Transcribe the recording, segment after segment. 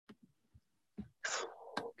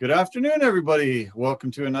Good afternoon, everybody. Welcome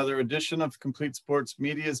to another edition of Complete Sports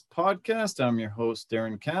Media's podcast. I'm your host,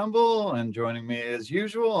 Darren Campbell, and joining me as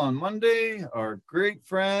usual on Monday, our great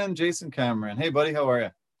friend, Jason Cameron. Hey, buddy, how are you?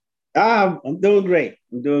 I'm doing great.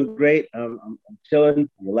 I'm chilling,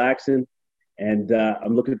 relaxing, and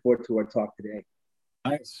I'm looking forward to our talk today.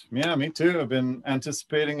 Nice. Yeah, me too. I've been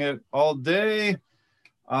anticipating it all day.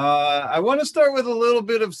 I want to start with a little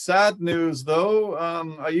bit of sad news, though.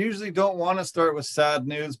 I usually don't want to start with sad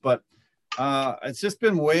news, but it's just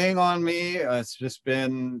been weighing on me. It's just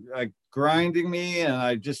been grinding me, and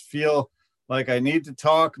I just feel like I need to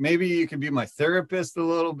talk. Maybe you can be my therapist a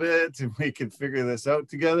little bit, and we can figure this out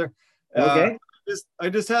together. Okay. I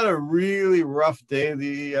just had a really rough day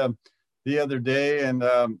the other day, and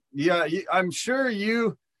I'm sure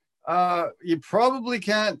you probably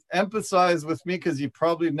can't empathize with me because you've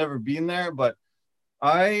probably never been there, but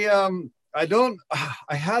I don't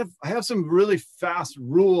I have some really fast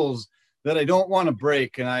rules that I don't want to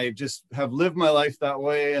break, and I just have lived my life that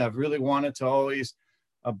way. I've really wanted to always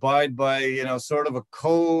abide by, sort of a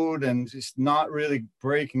code and just not really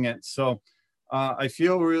breaking it. So I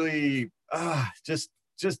feel really just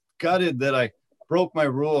gutted that I broke my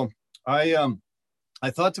rule. I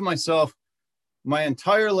thought to myself, my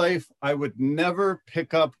entire life, I would never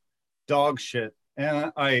pick up dog shit.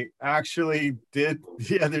 And I actually did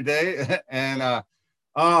the other day. And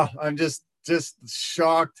I'm just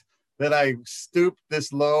shocked that I stooped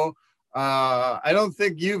this low. I don't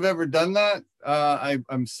think you've ever done that.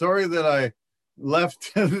 I'm sorry that I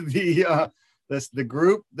left the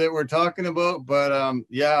group that we're talking about. But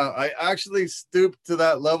I actually stooped to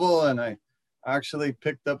that level, and I actually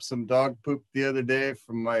picked up some dog poop the other day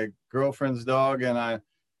from my girlfriend's dog, and I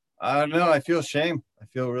don't know, I feel shame. I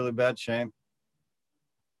feel really bad shame.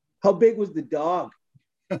 How big was the dog?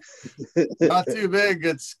 Not too big.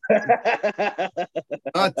 It's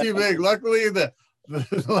not too big. Luckily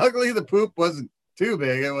the poop wasn't too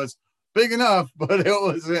big. It was big enough, but it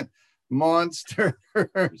wasn't monster.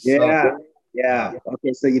 Yeah.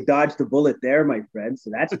 Okay, so you dodged the bullet there, my friend.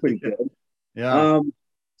 So that's pretty good. Yeah.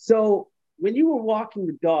 So when you were walking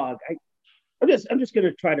the dog, I'm just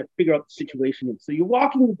gonna try to figure out the situation. So you're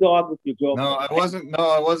walking the dog with your girlfriend.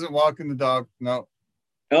 I wasn't walking the dog. No.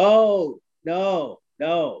 Oh, no.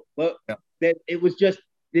 But that it was just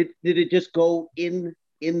did it just go in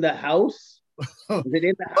the house? Was it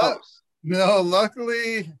in the house? No,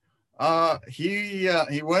 luckily he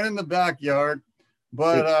went in the backyard,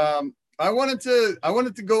 but I wanted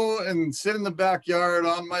to go and sit in the backyard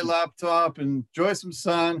on my laptop and enjoy some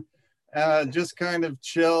sun. Just kind of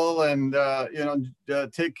chill and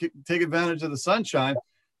take advantage of the sunshine.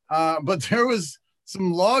 But there was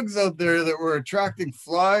some logs out there that were attracting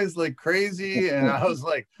flies like crazy, and I was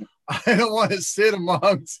like, I don't want to sit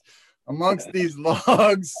amongst these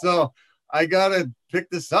logs, so I gotta pick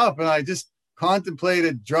this up. And I just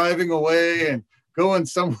contemplated driving away and going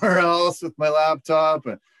somewhere else with my laptop,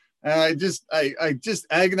 and I just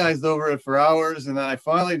agonized over it for hours, and then I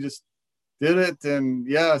finally just did it. And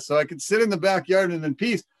so I could sit in the backyard and in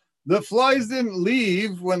peace. The flies didn't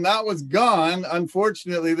leave when that was gone.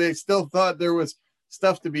 Unfortunately, they still thought there was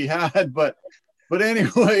stuff to be had, but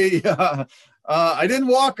anyway, I didn't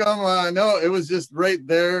walk them. No, it was just right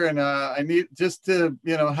there, and I need just to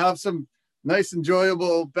have some nice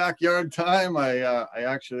enjoyable backyard time. I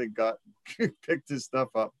actually got picked his stuff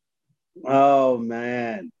up. Oh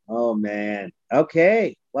man.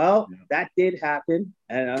 Okay. Well, that did happen,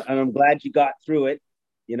 and I'm glad you got through it.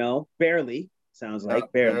 Barely. Sounds like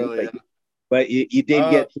barely. But you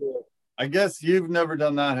did get through it. I guess you've never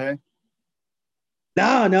done that, hey?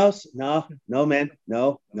 No, man.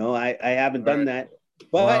 No, I haven't done that.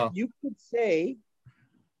 But you could say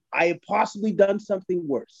I have possibly done something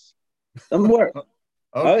worse.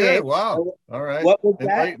 Okay. Wow. All right. What was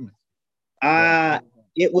that?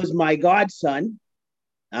 It was my godson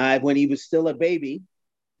when he was still a baby,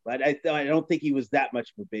 but I don't think he was that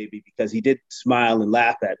much of a baby because he did smile and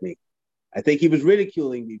laugh at me. I think he was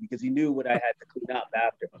ridiculing me because he knew what I had to clean up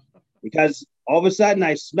after. Because all of a sudden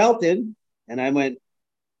I smelt him and I went,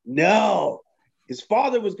 no. His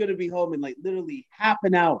father was going to be home in like literally half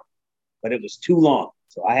an hour, but it was too long.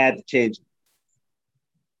 So I had to change it.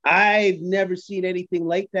 I've never seen anything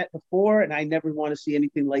like that before, and I never want to see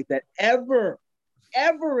anything like that ever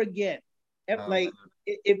again. Like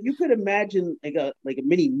if you could imagine like a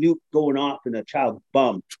mini nuke going off in a child's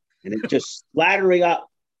bum and it just splattering up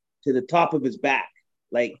to the top of his back.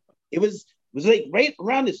 Like it was like right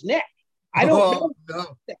around his neck. I don't know.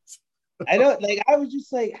 No. I don't like I was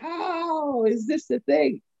just like, how is this the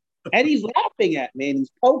thing? And he's laughing at me and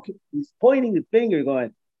he's pointing his finger,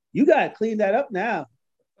 going, you gotta clean that up now.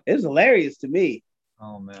 It was hilarious to me.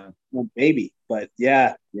 Oh man. Well, baby. But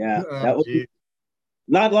yeah, that Oh, was gee.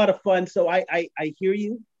 not a lot of fun. So I hear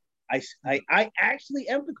you. I actually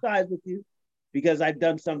empathize with you because I've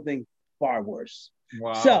done something far worse.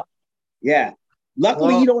 Wow. So yeah,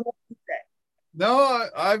 luckily Well, you don't have to do that. no,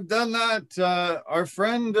 I've done that. Our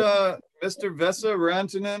friend, Mr. Vesa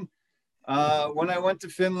Rantanen, when I went to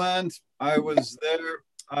Finland, I was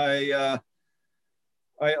there.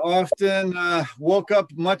 I often woke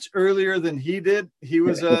up much earlier than he did. He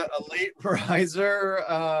was a late riser.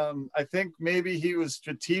 I think maybe he was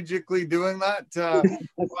strategically doing that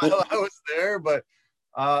while I was there, but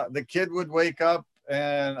the kid would wake up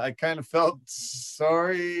and I kind of felt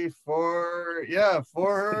sorry for her,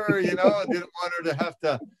 I didn't want her to have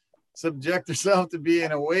to subject herself to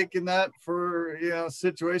being awake in that for,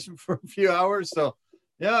 situation for a few hours. So,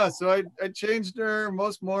 yeah, so I changed her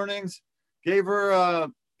most mornings, gave her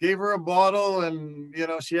a bottle, and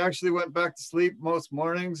she actually went back to sleep most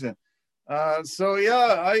mornings. And so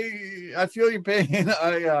yeah, I feel your pain.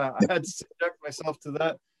 I had to subject myself to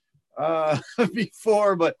that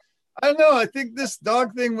before, but I don't know. I think this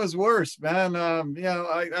dog thing was worse, man.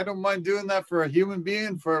 I don't mind doing that for a human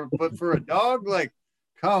being, but for a dog, like,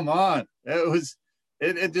 come on,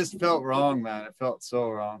 it just felt wrong, man. It felt so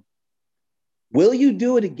wrong. Will you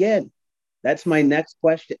do it again? That's my next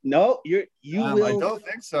question. No, you I will. don't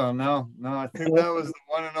think so. No, I think that was the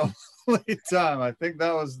one and only time. I think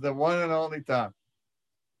that was the one and only time.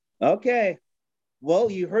 Okay. Well,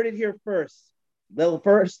 you heard it here first. The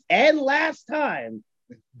first and last time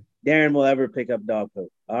Darren will ever pick up dog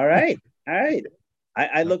poop. All right. All right.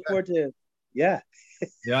 I look forward to, yeah.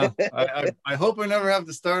 Yeah. I hope I never have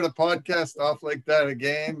to start a podcast off like that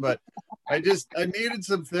again, but I needed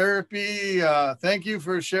some therapy. Thank you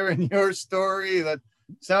for sharing your story. That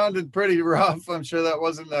sounded pretty rough. I'm sure that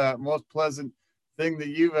wasn't the most pleasant thing that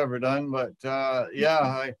you've ever done, but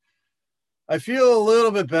yeah, I feel a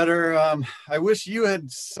little bit better. I wish you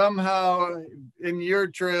had somehow in your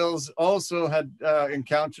trails also had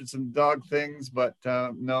encountered some dog things, but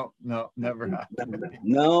no, never happened.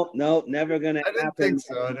 No, never gonna I didn't happen. think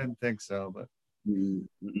so. I didn't think so, but Mm-mm.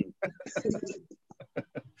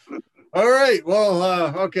 all right.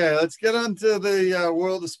 Well, okay, let's get on to the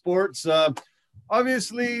world of sports.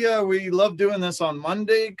 Obviously, we love doing this on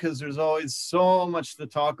Monday because there's always so much to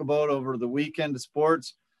talk about over the weekend of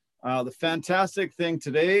sports. The fantastic thing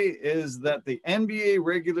today is that the NBA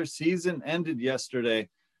regular season ended yesterday.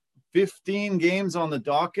 15 games on the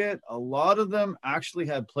docket. A lot of them actually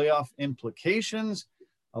had playoff implications.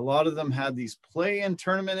 A lot of them had these play-in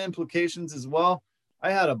tournament implications as well.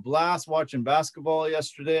 I had a blast watching basketball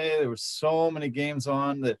yesterday. There were so many games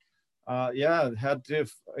on that, had to,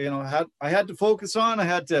 I had to focus on. I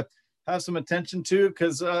had to have some attention to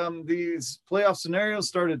because these playoff scenarios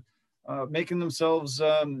started making themselves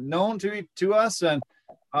known to us. And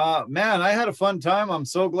man, I had a fun time. I'm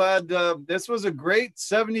so glad this was a great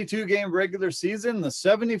 72 game regular season. The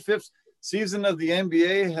 75th season of the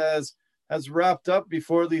NBA has wrapped up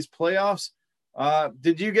before these playoffs.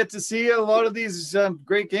 Did you get to see a lot of these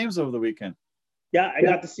great games over the weekend? Yeah, I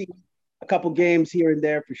got to see a couple games here and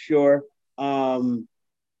there for sure. You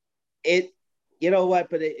know what,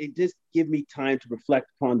 but it just gave me time to reflect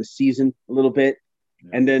upon the season a little bit. Yeah.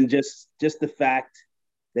 And then just the fact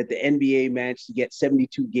that the NBA managed to get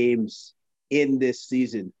 72 games in this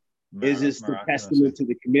season is just a testament to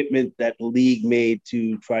the commitment that the league made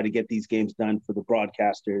to try to get these games done for the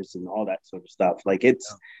broadcasters and all that sort of stuff. Like,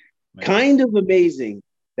 it's kind of amazing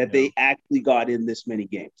that they actually got in this many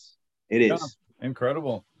games. It is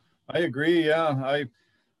incredible. I agree. Yeah,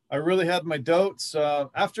 I really had my doubts.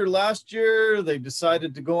 After last year, they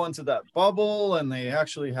decided to go into that bubble, and they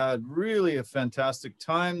actually had really a fantastic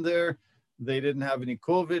time there. They didn't have any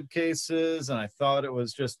COVID cases, and I thought it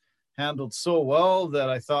was just handled so well that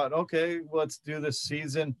I thought, okay, let's do this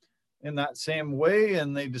season in that same way.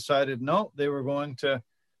 And they decided, no, they were going to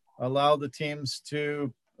allow the teams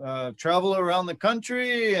to travel around the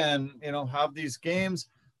country and, have these games.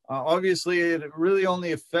 Obviously, it really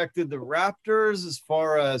only affected the Raptors as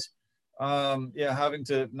far as, having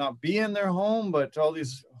to not be in their home, but all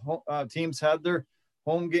these teams had their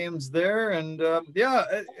home games there. And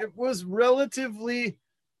it was relatively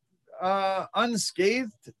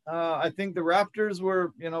unscathed. I think the Raptors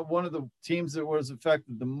were, one of the teams that was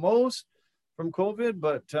affected the most from COVID,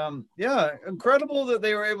 but incredible that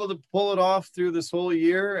they were able to pull it off through this whole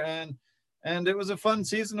year. And it was a fun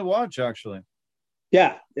season to watch, actually.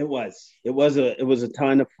 Yeah, it was. It was a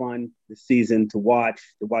ton of fun this season to watch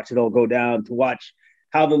it all go down, to watch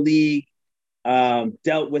how the league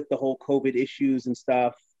dealt with the whole COVID issues and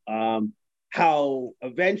stuff. how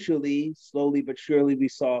eventually, slowly but surely, we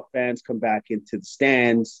saw fans come back into the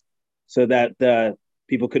stands so that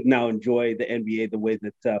people could now enjoy the NBA the way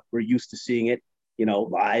that we're used to seeing it,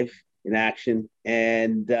 live in action.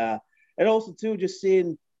 And also, too, just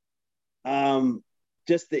seeing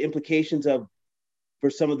just the implications of for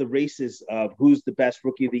some of the races of who's the best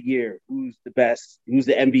rookie of the year, who's the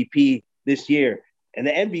MVP this year. And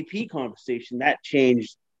the MVP conversation that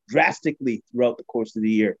changed drastically throughout the course of the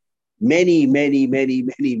year. Many, many, many,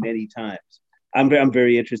 many, many times. I'm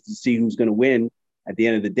very interested to see who's going to win at the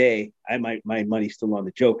end of the day. My money's still on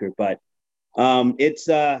the Joker, but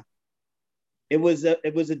it was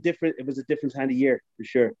a different kind of year for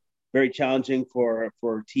sure. Very challenging for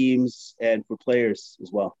teams and for players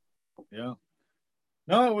as well. Yeah.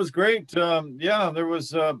 No, it was great. There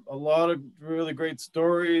was a lot of really great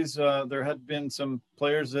stories. There had been some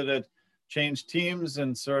players that had changed teams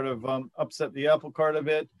and sort of upset the apple cart a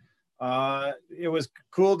bit. It was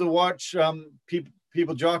cool to watch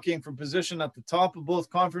people jockeying for position at the top of both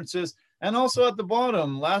conferences and also at the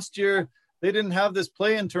bottom. Last year, they didn't have this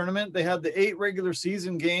play-in tournament. They had the 8 regular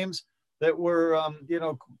season games that were,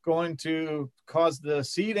 going to cause the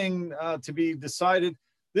seeding to be decided.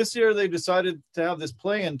 This year, they decided to have this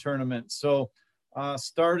play-in tournament. So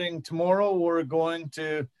starting tomorrow, we're going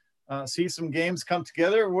to see some games come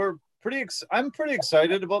together. I'm pretty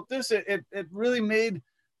excited about this. It really made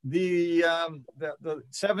the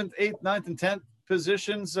 7th, 8th, 9th, and 10th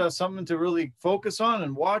positions something to really focus on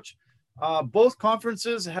and watch. Both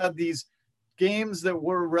conferences had these games that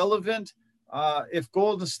were relevant. If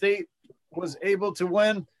Golden State was able to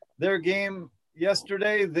win their game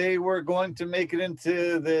yesterday, they were going to make it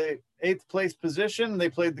into the 8th place position. They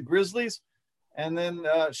played the Grizzlies, and then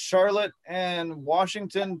Charlotte and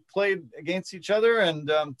Washington played against each other. And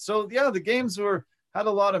the games had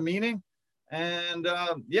a lot of meaning. And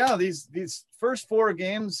these first 4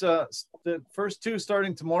 games, the first 2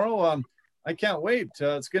 starting tomorrow, I can't wait.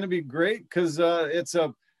 It's going to be great because it's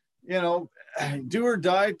a, do or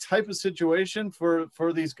die type of situation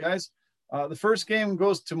for these guys. The first game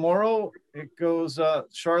goes tomorrow. It goes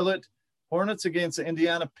Charlotte Hornets against the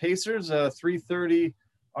Indiana Pacers, 3:30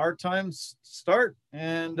 our time start.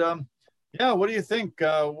 And what do you think?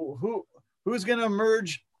 Who's going to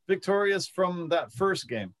emerge victorious from that first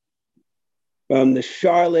game? From the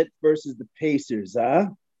Charlotte versus the Pacers,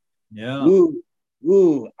 huh? Yeah. Ooh.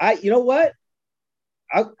 You know what?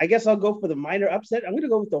 I guess I'll go for the minor upset. I'm going to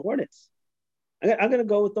go with the Hornets. I'm going to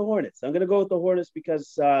go with the Hornets. I'm going to go with the Hornets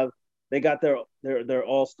because they got their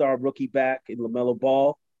all-star rookie back in LaMelo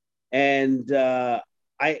Ball, and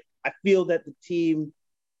I feel that the team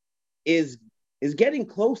is getting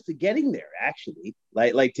close to getting there. Actually,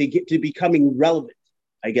 like to becoming relevant,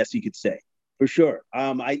 I guess you could say, for sure.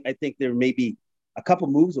 I think they're maybe a couple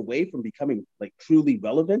moves away from becoming like truly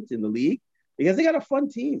relevant in the league because they got a fun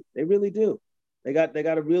team. They really do. They got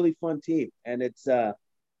a really fun team, and it's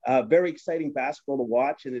very exciting basketball to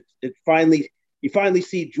watch. And you finally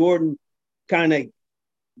see Jordan kind of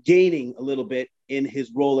gaining a little bit in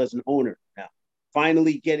his role as an owner now.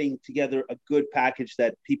 Finally getting together a good package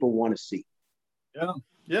that people want to see.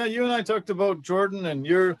 Yeah. You and I talked about Jordan and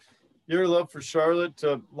your love for Charlotte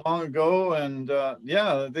long ago, and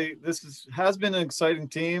this has been an exciting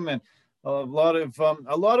team and a lot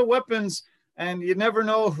of weapons. And you never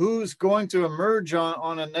know who's going to emerge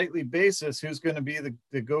on a nightly basis, who's going to be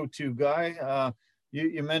the go-to guy.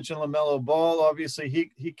 You mentioned LaMelo Ball. Obviously,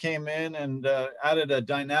 he came in and added a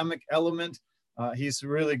dynamic element. He's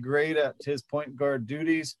really great at his point guard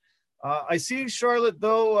duties. I see Charlotte,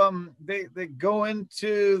 though, they go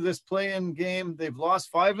into this play-in game. They've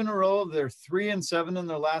lost 5 in a row. They're 3-7 in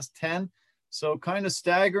their last 10. So kind of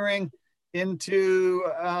staggering into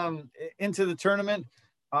the tournament.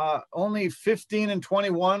 Only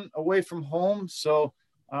 15-21 away from home. So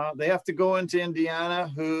they have to go into Indiana,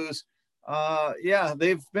 who's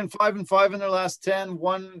they've been 5-5 in their last 10.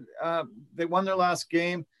 They won their last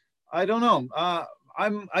game. I don't know.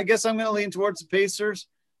 I guess I'm going to lean towards the Pacers.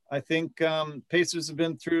 I think Pacers have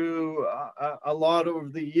been through a lot over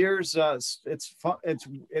the years. It's fun.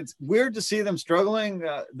 It's weird to see them struggling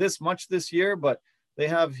this much this year, but they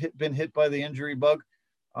have been hit by the injury bug.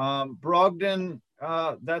 Brogdon,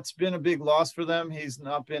 that's been a big loss for them. He's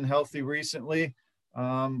not been healthy recently.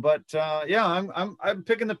 I'm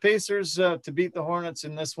picking the Pacers to beat the Hornets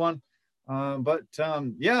in this one. I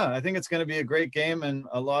think it's going to be a great game and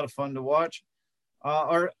a lot of fun to watch.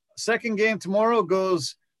 Our second game tomorrow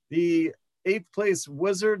goes the 8th place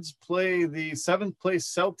Wizards play the 7th place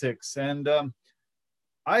Celtics. And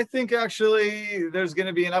I think actually there's going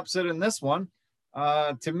to be an upset in this one.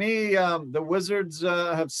 To me, the Wizards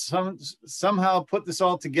have somehow put this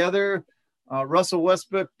all together. Russell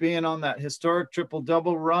Westbrook being on that historic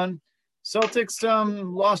triple-double run. Celtics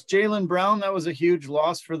lost Jaylen Brown. That was a huge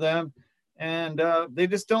loss for them. And they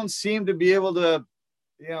just don't seem to be able to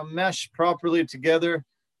mesh properly together.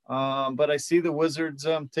 But I see the Wizards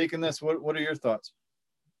taking this. What are your thoughts?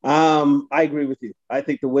 I agree with you. I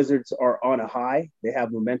think the Wizards are on a high. They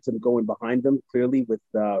have momentum going behind them, clearly, with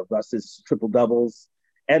Russ's triple doubles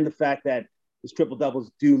and the fact that his triple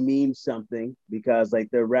doubles do mean something, because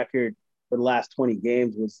like their record for the last 20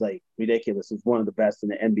 games was like ridiculous. It's one of the best in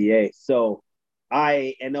the NBA. So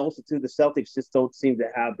and also too, the Celtics just don't seem to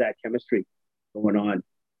have that chemistry going on.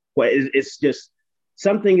 But it's just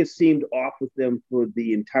something has seemed off with them for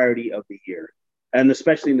the entirety of the year, and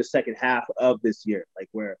especially in the second half of this year, like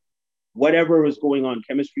where whatever was going on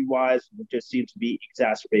chemistry wise just seems to be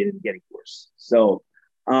exacerbated and getting worse. So,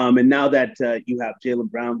 and now that you have Jaylen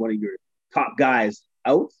Brown, one of your top guys,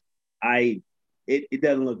 out, it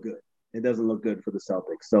doesn't look good. It doesn't look good for the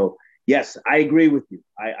Celtics. So, yes, I agree with you.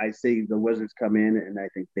 I say the Wizards come in, and I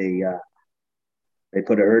think they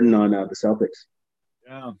put a hurting on the Celtics.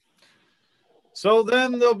 Yeah. So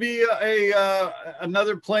then there'll be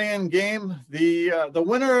another play-in game. The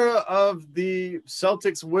winner of the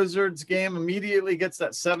Celtics Wizards game immediately gets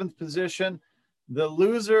that 7th position. The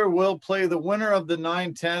loser will play the winner of the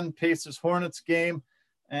 9-10 Pacers Hornets game,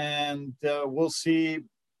 and we'll see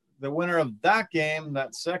the winner of that game,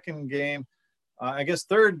 that second game, I guess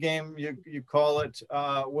third game you call it,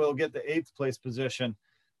 will get the 8th place position.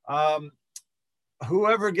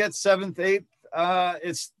 Whoever gets 7th, 8th,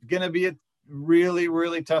 it's going to be a really,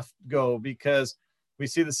 really tough go, because we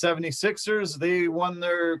see the 76ers, they won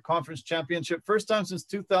their conference championship first time since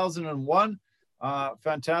 2001.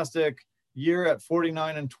 Fantastic year at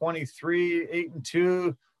 49-23, 8-2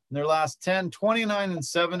 in their last 10,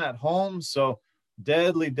 29-7 at home. So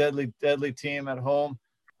deadly team at home.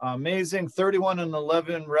 Amazing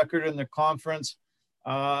 31-11 record in the conference.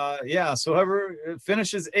 So whoever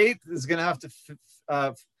finishes 8th is going to have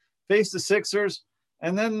to face the Sixers.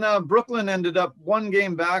 And then Brooklyn ended up one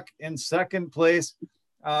game back in 2nd place.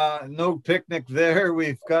 No picnic there.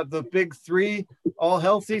 We've got the big 3 all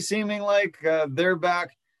healthy, seeming like they're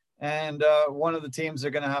back. And one of the teams are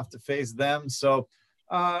going to have to face them. So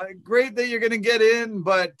great that you're going to get in,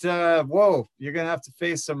 but whoa, you're going to have to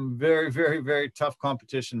face some very, very, very tough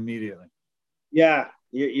competition immediately. Yeah,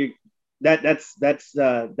 that's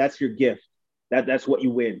your gift. That's what you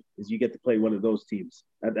win, is you get to play one of those teams.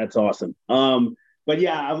 That's awesome. But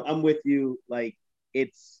yeah, I'm with you. Like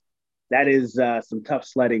that is some tough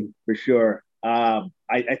sledding for sure. I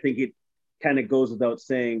think it kind of goes without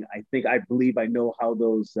saying. I believe I know how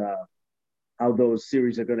those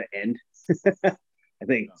series are going to end. I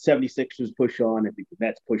think 76ers push on. I think the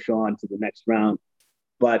Nets push on to the next round.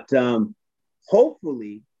 But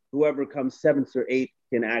hopefully, whoever comes 7th or 8th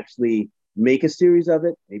can actually make a series of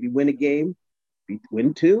it, maybe win a game,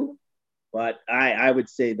 win 2. But I would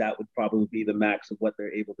say that would probably be the max of what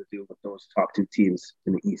they're able to do with those top 2 teams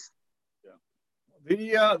in the East.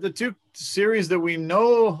 Yeah. The 2 series that we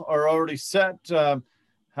know are already set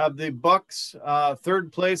have the Bucks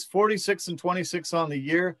 3rd place, 46-26 on the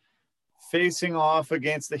year, facing off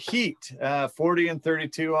against the Heat,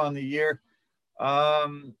 40-32 on the year.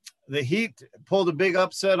 The Heat pulled a big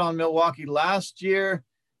upset on Milwaukee last year,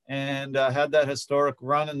 and had that historic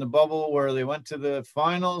run in the bubble where they went to the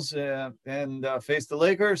finals and faced the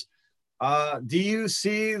Lakers. Do you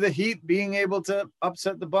see the Heat being able to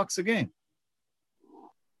upset the Bucks again?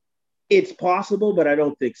 It's possible, but I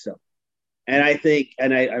don't think so. And I think,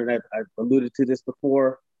 and I've alluded to this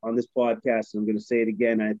before on this podcast, and I'm going to say it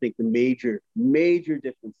again. I think the major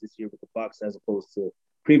difference this year with the Bucks as opposed to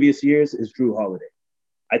previous years is Jrue Holiday.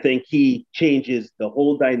 I think he changes the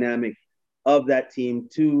whole dynamic of that team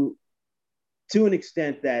to an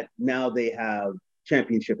extent that now they have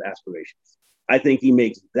championship aspirations. I think he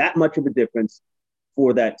makes that much of a difference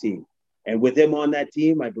for that team. And with him on that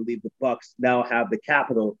team, I believe the Bucks now have the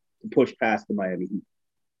capital to push past the Miami Heat.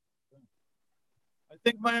 I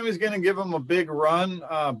think Miami's going to give him a big run.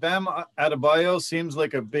 Bam Adebayo seems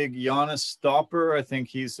like a big Giannis stopper. I think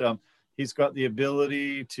he's got the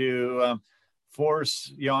ability to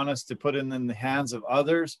force Giannis to put it in the hands of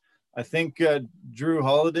others. I think Jrue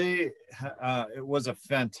Holiday it was a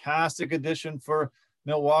fantastic addition for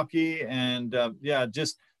Milwaukee, and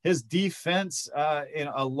just his defense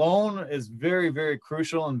alone is very, very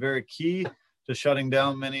crucial and very key to shutting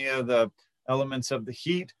down many of the elements of the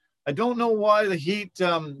Heat. I don't know why the Heat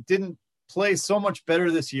didn't play so much better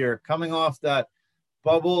this year, coming off that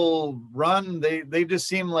bubble run. They just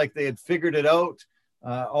seemed like they had figured it out,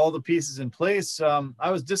 all the pieces in place.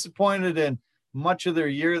 I was disappointed in much of their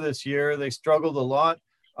year this year. They struggled a lot.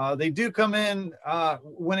 They do come in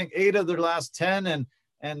winning 8 of their last 10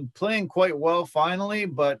 and playing quite well finally.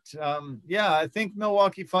 But yeah, I think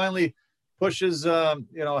Milwaukee finally pushes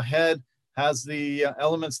ahead, has the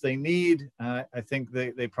elements they need. I think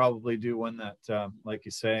they probably do win that, like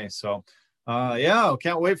you say. So yeah,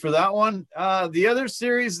 can't wait for that one. The other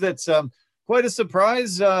series that's quite a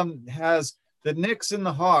surprise has the Knicks and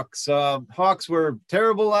the Hawks. Hawks were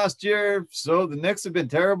terrible last year, so the Knicks have been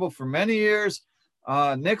terrible for many years.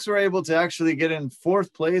 Knicks were able to actually get in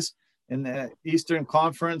 4th place in the Eastern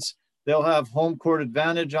Conference. They'll have home court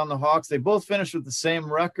advantage on the Hawks. They both finished with the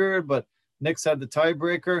same record, but Knicks had the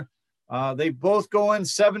tiebreaker. They both go in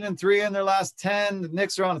 7-3 in their last 10. The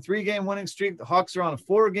Knicks are on a 3-game winning streak. The Hawks are on a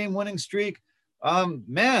 4-game winning streak.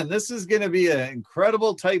 Man, this is going to be an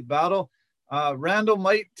incredible tight battle. Randall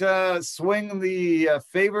might swing the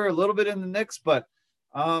favor a little bit in the Knicks, but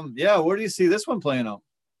yeah, where do you see this one playing out?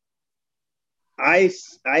 I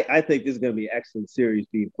think this is going to be an excellent series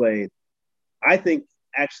being played. I think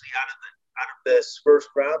actually out of this first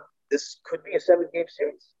round, this could be a 7-game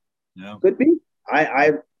series. Yeah, could be.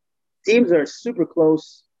 I teams are super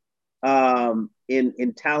close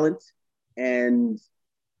in talent, and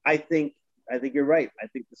I think you're right. I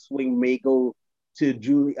think the swing may go to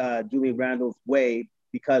Julian Randle's way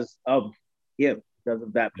because of him, because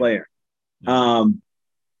of that player.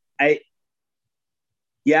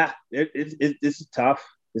 This is tough.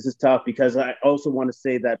 This is tough because I also want to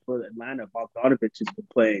say that for Atlanta, Bogdanovich has been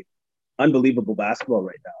playing unbelievable basketball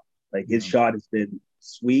right now. Like his shot has been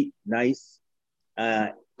sweet, nice.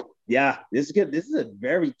 Yeah, this is good. This is a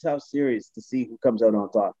very tough series to see who comes out on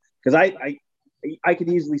top. Because I could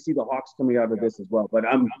easily see the Hawks coming out of this as well. But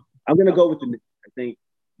I'm gonna go with the Knicks. I think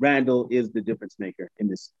Randle is the difference maker in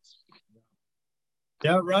this.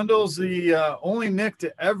 Yeah, Randle's the only Knick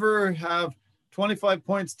to ever have 25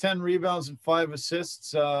 points, 10 rebounds, and 5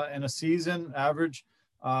 assists in a season average.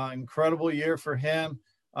 Incredible year for him.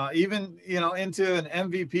 Even into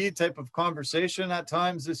an MVP type of conversation at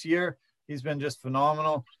times this year. He's been just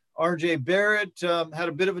phenomenal. RJ Barrett had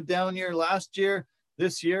a bit of a down year last year.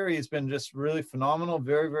 This year, he's been just really phenomenal,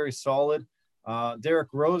 very, very solid. Derrick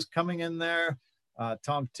Rose coming in there.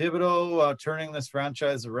 Tom Thibodeau turning this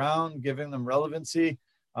franchise around, giving them relevancy.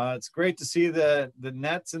 It's great to see the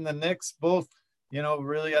Nets and the Knicks both,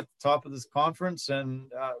 really at the top of this conference,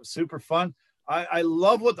 and super fun. I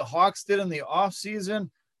love what the Hawks did in the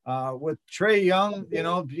offseason with Trae Young,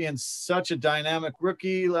 being such a dynamic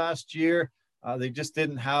rookie last year. They just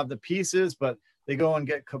didn't have the pieces, but they go and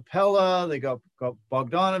get Capella. They got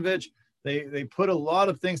Bogdanovich. They put a lot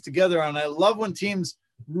of things together. And I love when teams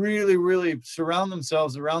really, really surround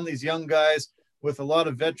themselves around these young guys with a lot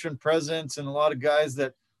of veteran presence and a lot of guys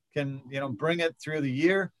that can, bring it through the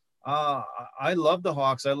year. I love the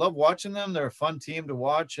Hawks. I love watching them. They're a fun team to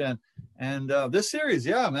watch. And this series,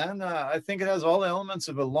 yeah, man, I think it has all the elements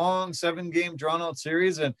of a long 7-game drawn out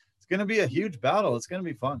series, and it's going to be a huge battle. It's going to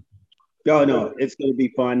be fun. Oh, no, it's going to be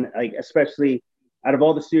fun. Like, especially out of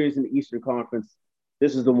all the series in the Eastern Conference,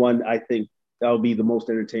 this is the one I think that'll be the most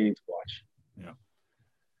entertaining to watch. Yeah.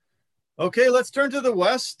 Okay, let's turn to the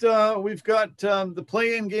West. We've got the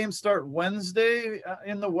play-in games start Wednesday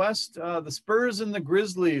in the West. The Spurs and the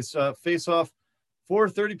Grizzlies face off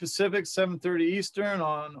 4:30 Pacific, 7:30 Eastern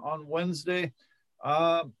on Wednesday.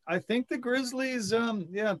 I think the Grizzlies,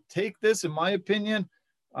 take this, in my opinion.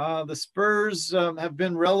 The Spurs have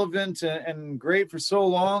been relevant and great for so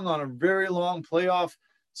long on a very long playoff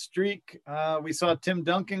streak. We saw Tim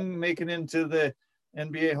Duncan make it into the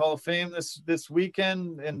NBA Hall of Fame this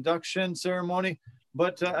weekend induction ceremony.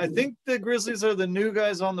 But I think the Grizzlies are the new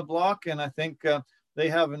guys on the block, and I think they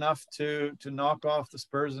have enough to knock off the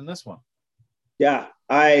Spurs in this one. Yeah,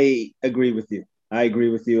 I agree with you. I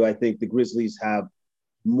think the Grizzlies have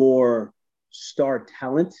more star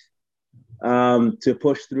talent to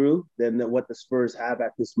push through than what the Spurs have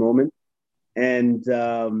at this moment. And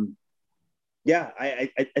I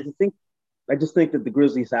just think that the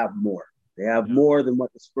Grizzlies have more. They have more than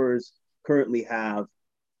what the Spurs currently have.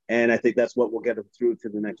 And I think that's what will get them through to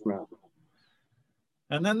the next round.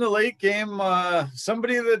 And then the late game,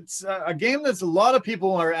 somebody that's a game that's a lot of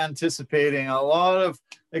people are anticipating. A lot of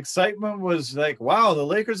excitement was like, wow, the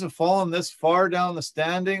Lakers have fallen this far down the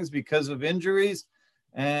standings because of injuries.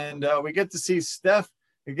 And we get to see Steph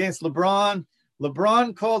against LeBron.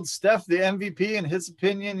 LeBron called Steph the MVP in his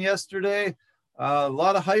opinion yesterday. A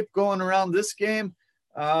lot of hype going around this game.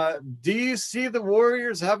 Do you see the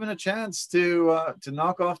Warriors having a chance to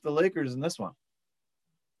knock off the Lakers in this one?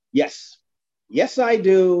 Yes. Yes, I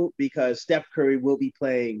do, because Steph Curry will be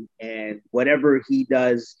playing, and whatever he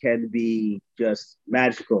does can be just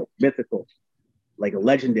magical, mythical, like a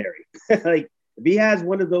legendary. Like if he has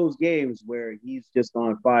one of those games where he's just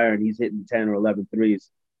on fire and he's hitting 10 or 11 threes,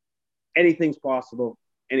 anything's possible.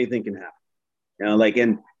 Anything can happen. Like,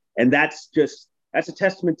 and that's a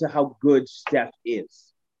testament to how good Steph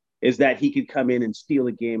is that he could come in and steal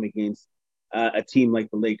a game against a team like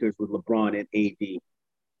the Lakers with LeBron and AD,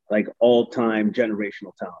 like all-time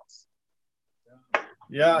generational talents.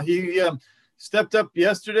 Yeah, he stepped up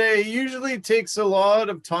yesterday. He usually takes a lot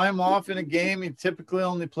of time off in a game. He typically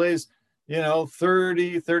only plays,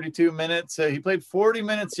 30, 32 minutes. He played 40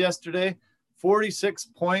 minutes yesterday, 46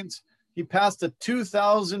 points. He passed a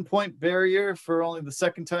 2,000 point barrier for only the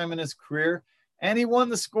second time in his career. And he won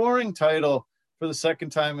the scoring title for the second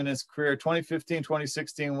time in his career. 2015,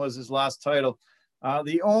 2016 was his last title.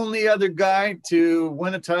 The only other guy to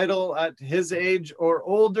win a title at his age or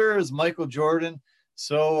older is Michael Jordan.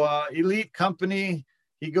 So elite company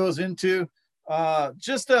he goes into.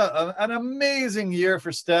 Just an amazing year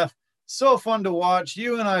for Steph. So fun to watch.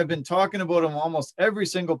 You and I have been talking about him almost every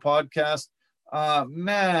single podcast.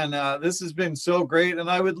 This has been so great. And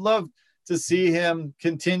I would love to see him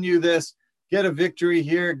continue this, get a victory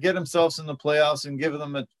here, get himself in the playoffs, and give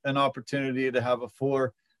them an opportunity to have a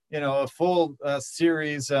full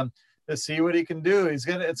series to see what he can do.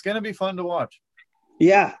 It's gonna be fun to watch.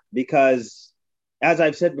 Yeah, because as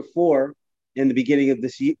I've said before, in the beginning of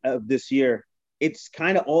this year, it's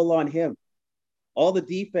kind of all on him. All the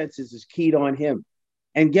defenses is keyed on him,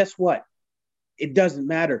 and guess what? It doesn't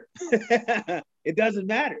matter. It doesn't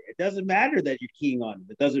matter. It doesn't matter that you're keying on him.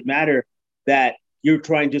 It doesn't matter that you're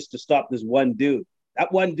trying just to stop this one dude.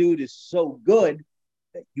 That one dude is so good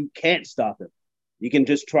that you can't stop him. You can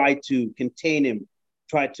just try to contain him,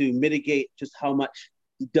 try to mitigate just how much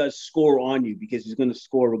he does score on you, because he's going to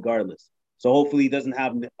score regardless. So hopefully he doesn't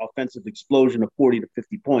have an offensive explosion of 40 to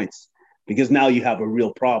 50 points, because now you have a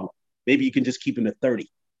real problem. Maybe you can just keep him at 30,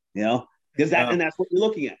 because and that's what you're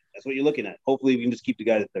looking at. That's what you're looking at. Hopefully we can just keep the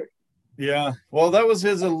guy at 30. Yeah, well, that was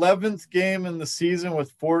his 11th game in the season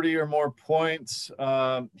with 40 or more points.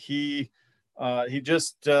 He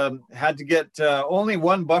just had to get only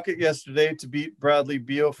one bucket yesterday to beat Bradley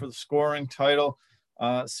Beal for the scoring title,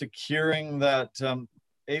 securing that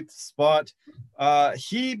 8th spot.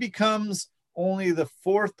 He becomes only the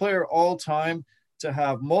 4th player all time to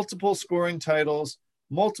have multiple scoring titles,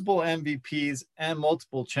 multiple MVPs, and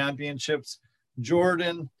multiple championships.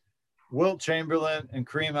 Jordan, Wilt Chamberlain, and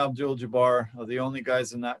Kareem Abdul-Jabbar are the only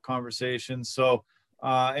guys in that conversation. So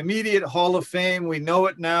immediate Hall of Fame. We know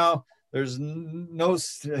it now. There's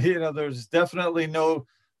there's definitely no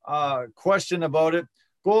question about it.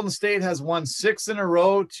 Golden State has won 6 in a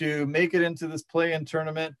row to make it into this play-in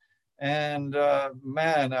tournament. And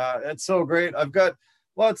it's so great. I've got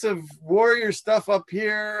lots of Warrior stuff up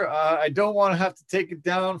here. I don't want to have to take it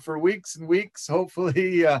down for weeks and weeks.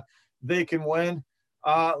 Hopefully they can win.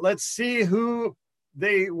 Let's see who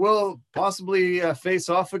they will possibly face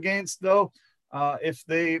off against, though, if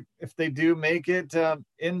they do make it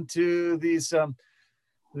into these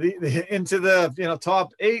into the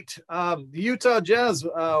top 8. The Utah Jazz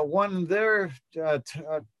won their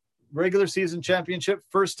regular season championship,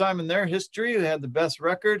 first time in their history. They had the best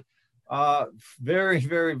record. Very,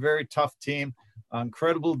 very, very tough team.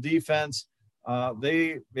 Incredible defense.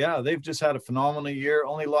 They've just had a phenomenal year.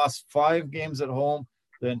 Only lost 5 games at home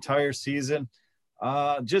the entire season.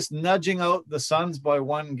 Just nudging out the Suns by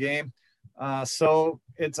 1 game. So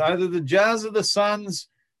it's either the Jazz or the Suns.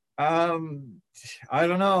 I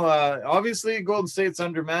don't know. Obviously, Golden State's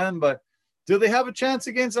undermanned, but do they have a chance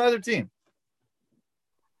against either team?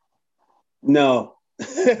 No.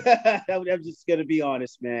 I'm just going to be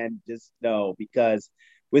honest, man. Just no, because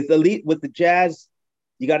with the Jazz,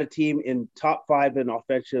 you got a team in top 5 in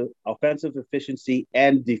offensive efficiency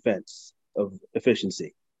and defense of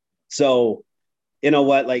efficiency. So, you know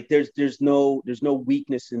what? Like, there's no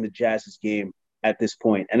weakness in the Jazz's game at this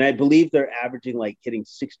point. And I believe they're averaging like hitting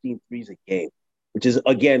 16 threes a game, which is,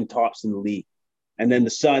 again, tops in the league. And then the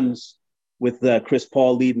Suns, with Chris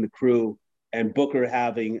Paul leading the crew and Booker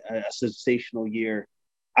having a sensational year,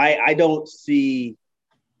 I don't see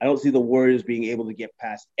the Warriors being able to get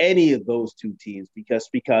past any of those 2 teams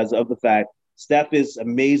because of the fact Steph is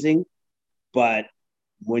amazing, but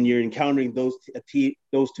when you're encountering those 2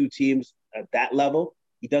 teams at that level,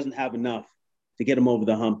 he doesn't have enough to get him over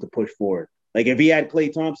the hump to push forward. Like if he had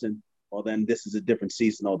Klay Thompson, well, then this is a different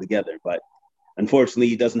season altogether. But unfortunately,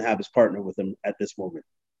 he doesn't have his partner with him at this moment.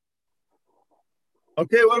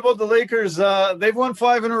 Okay, what about the Lakers? They've won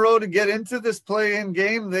 5 in a row to get into this play-in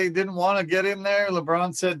game. They didn't want to get in there.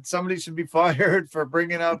 LeBron said somebody should be fired for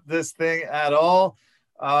bringing up this thing at all.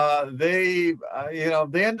 They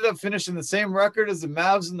ended up finishing the same record as the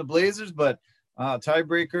Mavs and the Blazers, but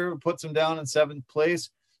tiebreaker puts them down in 7th place.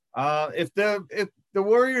 If the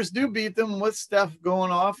Warriors do beat them with Steph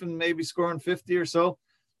going off and maybe scoring 50 or so,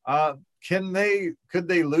 could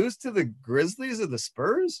they lose to the Grizzlies or the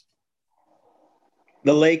Spurs?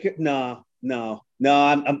 The Lakers, no.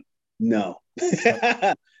 I'm no.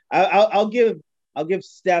 I'll give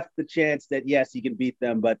Steph the chance that yes, he can beat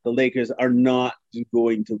them, but the Lakers are not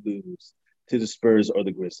going to lose to the Spurs or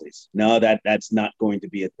the Grizzlies. No, that's not going to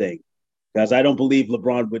be a thing because I don't believe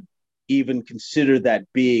LeBron would even consider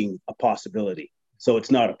that being a possibility. So it's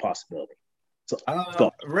not a possibility. So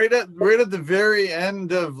right at the very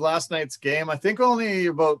end of last night's game, I think only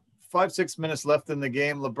about 5-6 minutes left in the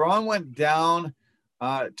game, LeBron went down.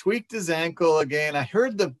 Tweaked his ankle again. I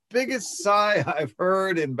heard the biggest sigh I've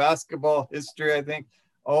heard in basketball history. I think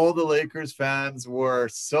all the Lakers fans were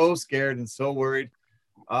so scared and so worried.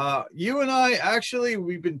 You and I, actually,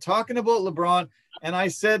 we've been talking about LeBron, and I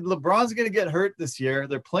said LeBron's going to get hurt this year.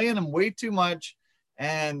 They're playing him way too much,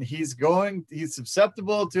 and he's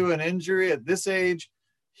susceptible to an injury at this age.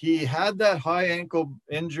 He had that high ankle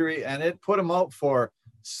injury, and it put him out for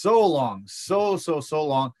so long, so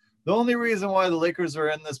long. The only reason why the Lakers are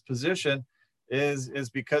in this position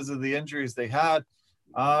is because of the injuries they had.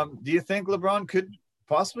 Do you think LeBron could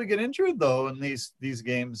possibly get injured though in these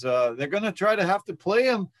games? They're going to try to have to play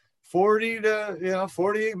him 40 to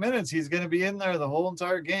 48 minutes. He's going to be in there the whole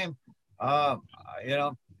entire game.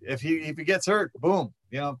 If he gets hurt, boom,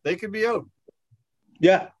 they could be out.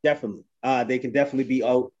 Yeah, definitely. They can definitely be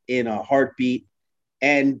out in a heartbeat,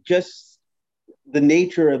 and just the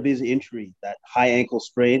nature of his injury, that high ankle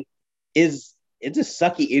sprain, it's a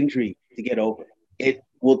sucky injury to get over. It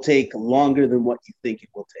will take longer than what you think it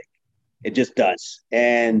will take. It just does.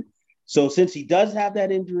 And so since he does have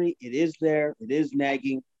that injury, it is there, it is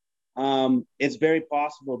nagging. It's very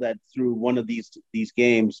possible that through one of these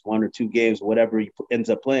games, 1 or 2 games, whatever he ends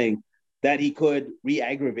up playing, that he could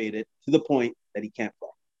re-aggravate it to the point that he can't play.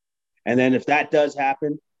 And then if that does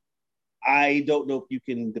happen, I don't know if you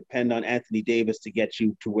can depend on Anthony Davis to get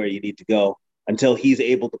you to where you need to go until he's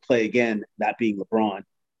able to play again, that being LeBron.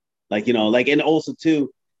 And also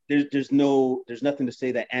too, there's nothing to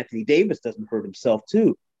say that Anthony Davis doesn't hurt himself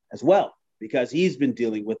too, as well, because he's been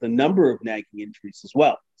dealing with a number of nagging injuries as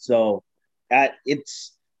well. So they're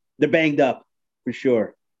banged up for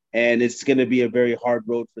sure. And it's going to be a very hard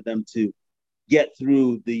road for them to get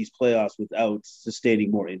through these playoffs without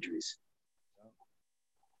sustaining more injuries.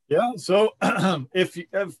 Yeah. So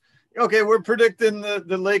okay, we're predicting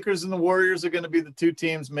the Lakers and the Warriors are going to be the 2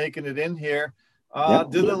 teams making it in here.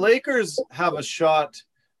 Do the Lakers have a shot,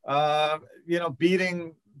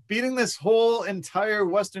 beating this whole entire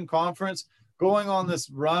Western Conference, going on this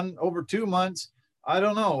run over 2 months? I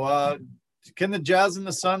don't know. Can the Jazz and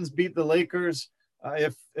the Suns beat the Lakers?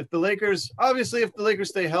 If the Lakers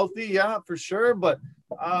stay healthy, yeah, for sure. But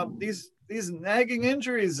these nagging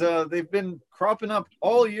injuries, they've been cropping up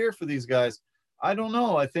all year for these guys. I don't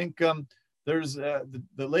know. I think there's the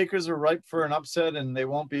Lakers are ripe for an upset, and they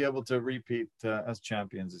won't be able to repeat as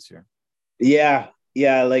champions this year. Yeah.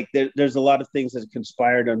 Like there's a lot of things that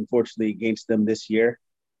conspired, unfortunately, against them this year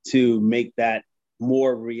to make that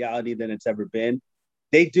more reality than it's ever been.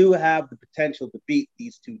 They do have the potential to beat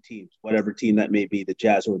these 2 teams, whatever team that may be, the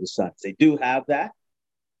Jazz or the Suns. They do have that,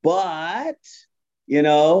 but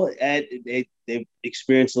they've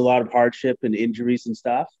experienced a lot of hardship and injuries and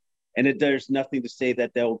stuff. And there's nothing to say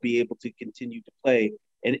that they'll be able to continue to play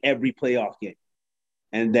in every playoff game.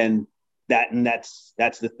 And then that's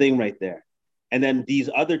the thing right there. And then these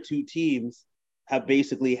other 2 teams have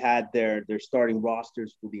basically had their starting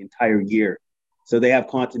rosters for the entire year. So they have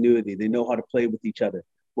continuity. They know how to play with each other.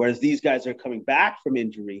 Whereas these guys are coming back from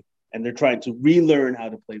injury and they're trying to relearn how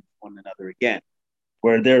to play with one another again,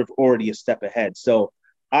 where they're already a step ahead. So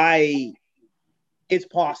it's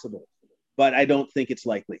possible, but I don't think it's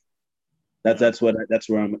likely. That's where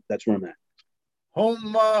I'm at.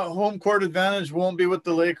 Home court advantage won't be with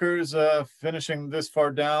the Lakers finishing this far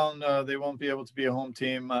down. They won't be able to be a home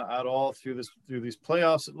team at all through these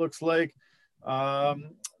playoffs. It looks like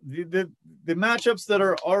the matchups that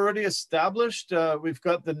are already established. We've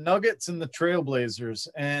got the Nuggets and the Trailblazers,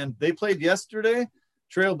 and they played yesterday.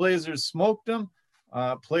 Trailblazers smoked them.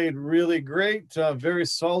 Played really great, very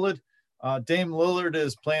solid. Dame Lillard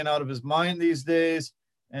is playing out of his mind these days.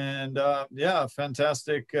 And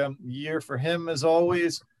fantastic year for him as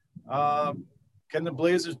always. Can the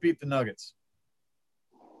Blazers beat the Nuggets?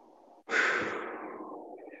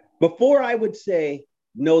 Before I would say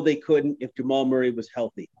no, they couldn't if Jamal Murray was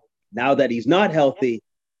healthy. Now that he's not healthy,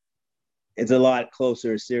 it's a lot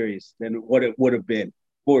closer a series than what it would have been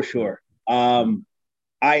for sure.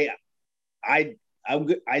 I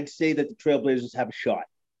I'd say that the Trailblazers have a shot.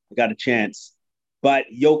 I got a chance, but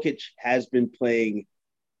Jokic has been playing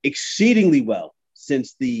exceedingly well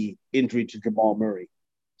since the injury to Jamal Murray.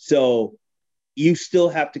 So you still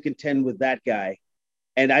have to contend with that guy.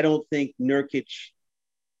 And I don't think Nurkic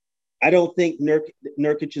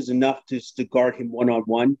is enough to guard him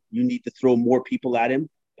one-on-one. You need to throw more people at him.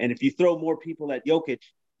 And if you throw more people at Jokic,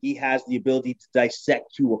 he has the ability to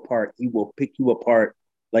dissect you apart. He will pick you apart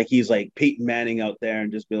like he's like Peyton Manning out there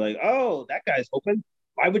and just be like, oh, that guy's open.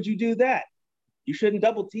 Why would you do that? You shouldn't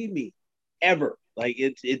double team me ever. Like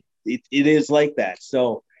it is like that.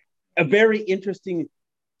 So a very interesting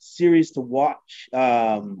series to watch.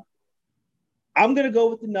 I'm going to go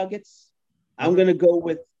with the Nuggets. I'm going to go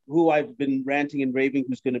with who I've been ranting and raving,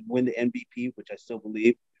 who's going to win the MVP, which I still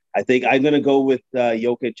believe. I think I'm going to go with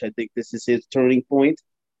Jokic. I think this is his turning point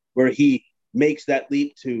where he makes that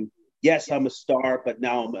leap to, yes, I'm a star, but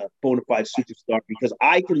now I'm a bona fide superstar because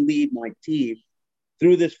I can lead my team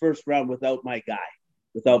through this first round without my guy,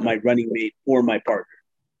 without my running mate or my partner.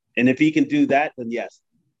 And if he can do that, then yes.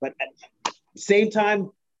 But at the same time,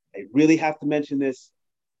 I really have to mention this.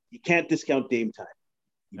 You can't discount Dame time.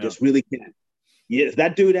 You just really can't. If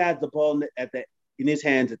that dude has the ball in his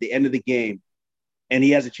hands at the end of the game and he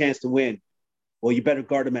has a chance to win, well, you better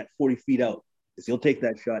guard him at 40 feet out because he'll take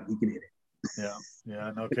that shot and he can hit it.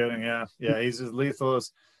 Yeah, no kidding. Yeah, he's as lethal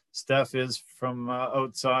as Steph is from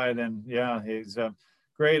outside. And, he's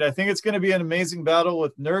great. I think it's going to be an amazing battle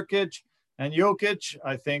with Nurkic and Jokic.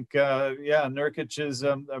 I think, Nurkic is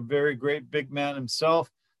a very great big man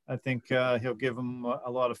himself. I think he'll give him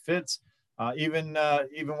a lot of fits. Even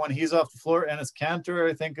when he's off the floor, Enes Kanter,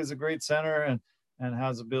 I think, is a great center and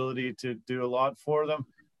has ability to do a lot for them.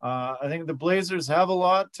 I think the Blazers have a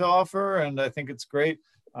lot to offer, and I think it's great.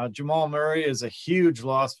 Jamal Murray is a huge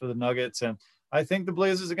loss for the Nuggets, and I think the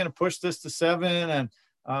Blazers are going to push this to 7, and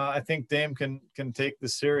I think Dame can take the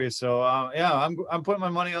series. So I'm putting my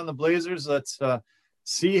money on the Blazers. Let's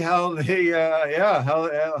see how they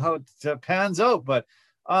how it pans out, but.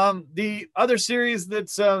 The other series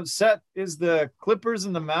that's set is the Clippers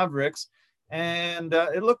and the Mavericks, and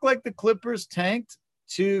it looked like the Clippers tanked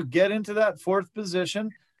to get into that 4th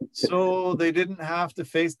position, so they didn't have to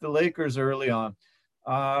face the Lakers early on.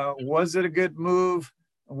 Was it a good move?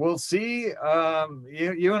 We'll see.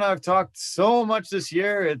 You and I have talked so much this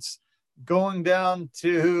year. It's going down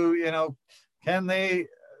to, can they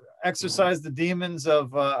exercise the demons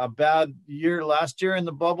of a bad year last year in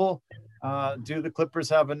the bubble? Do the Clippers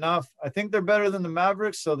have enough? I think they're better than the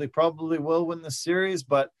Mavericks, so they probably will win the series.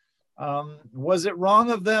 But was it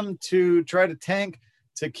wrong of them to try to tank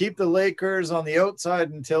to keep the Lakers on the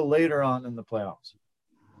outside until later on in the playoffs?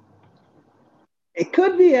 It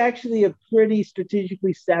could be actually a pretty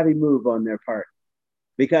strategically savvy move on their part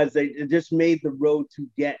because they just made the road to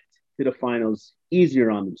get to the finals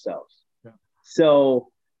easier on themselves. Yeah.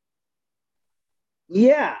 So,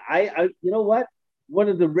 I you know what? One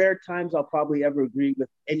of the rare times I'll probably ever agree with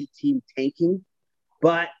any team tanking,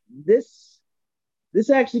 but this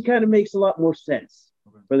actually kind of makes a lot more sense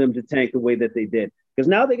for them to tank the way that they did because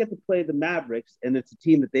now they get to play the Mavericks, and it's a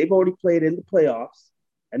team that they've already played in the playoffs,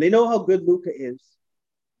 and they know how good Luka is.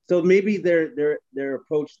 So maybe their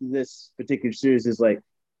approach to this particular series is like,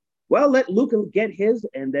 well, let Luka get his,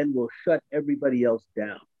 and then we'll shut everybody else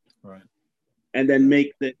down, right? And then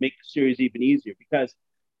make the series even easier because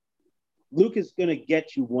Luka's going to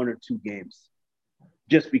get you 1 or 2 games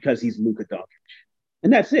just because he's Luka Doncic.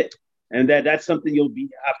 And that's it. And that's something you'll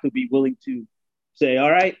have to be willing to say, all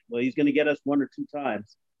right, well, he's going to get us 1 or 2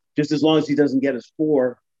 times. Just as long as he doesn't get us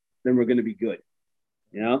 4, then we're going to be good.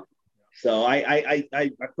 So I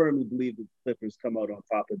firmly believe the Clippers come out on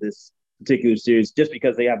top of this particular series just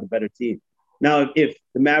because they have the better team. Now, if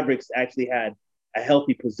the Mavericks actually had a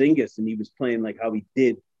healthy Porzingis and he was playing like how he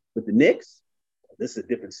did with the Knicks, this is a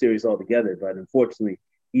different series altogether, but unfortunately,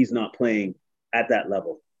 he's not playing at that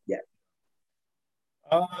level yet.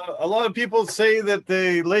 A lot of people say that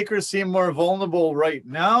the Lakers seem more vulnerable right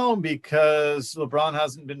now because LeBron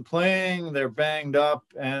hasn't been playing. They're banged up,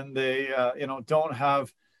 and they, don't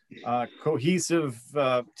have cohesive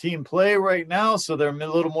team play right now. So they're a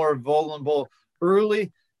little more vulnerable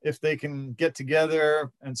early. If they can get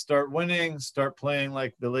together and start winning, start playing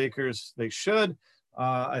like the Lakers they should,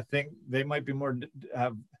 I think they might be more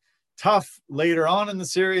tough later on in the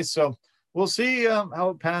series. So we'll see how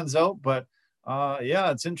it pans out. But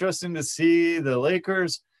it's interesting to see the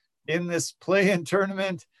Lakers in this play-in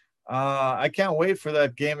tournament. I can't wait for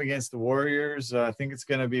that game against the Warriors. I think it's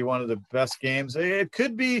going to be one of the best games. It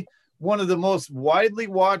could be one of the most widely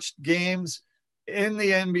watched games in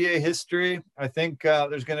the NBA history. I think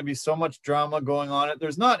there's going to be so much drama going on.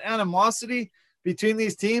 There's not animosity between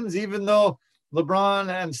these teams, even though LeBron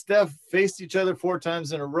and Steph faced each other 4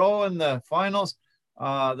 times in a row in the finals.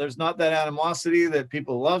 There's not that animosity that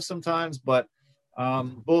people love sometimes, but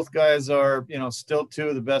both guys are, still 2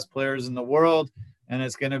 of the best players in the world, and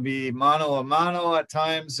it's going to be mano a mano at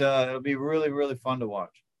times. It'll be really, really fun to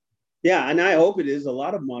watch. Yeah, and I hope it is a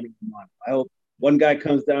lot of mano a mano. I hope one guy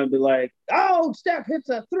comes down and be like, "Oh, Steph hits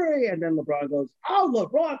a 3," and then LeBron goes, "Oh,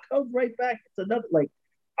 LeBron comes right back. It's another." Like,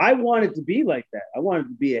 I want it to be like that. I want it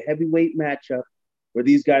to be a heavyweight matchup where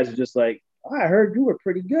these guys are just like, "Oh, I heard you were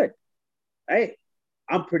pretty good. Hey,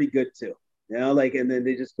 I'm pretty good too." And then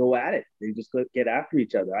they just go at it. They just get after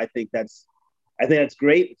each other. I think that's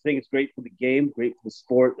great. I think it's great for the game, great for the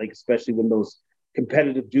sport, like especially when those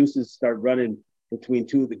competitive juices start running between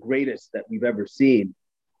 2 of the greatest that we've ever seen.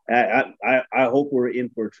 I hope we're in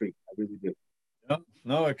for a treat. I really do.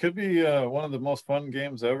 No, it could be one of the most fun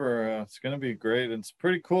games ever. It's going to be great. It's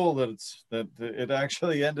pretty cool that it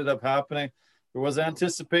actually ended up happening. There was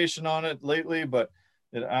anticipation on it lately, but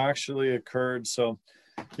it actually occurred. So,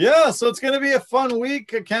 yeah, so it's going to be a fun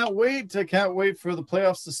week. I can't wait. I can't wait for the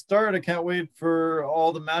playoffs to start. I can't wait for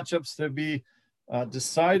all the matchups to be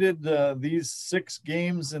decided. These 6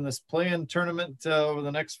 games in this play-in tournament over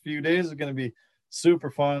the next few days are going to be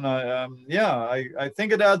super fun. I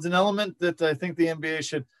think it adds an element that I think the NBA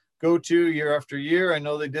should go to year after year. I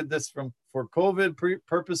know they did this for COVID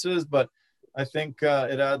purposes, but I think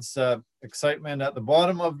it adds excitement at the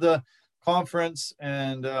bottom of the conference,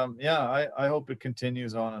 and I hope it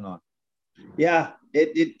continues on and on. Yeah,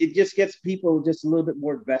 it just gets people just a little bit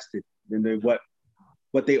more invested than what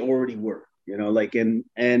they already were.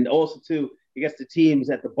 And also too, it gets the teams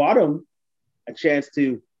at the bottom a chance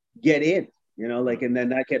to get in. And then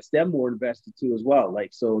that gets them more invested too as well.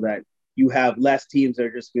 So that you have less teams that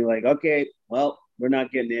are just being like, okay, well, we're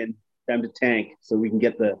not getting in, time to tank so we can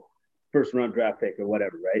get the first round draft pick or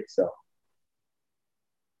whatever, right? So.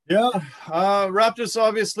 Yeah, Raptors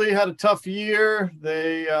obviously had a tough year.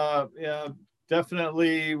 They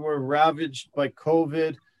definitely were ravaged by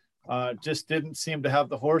COVID. Just didn't seem to have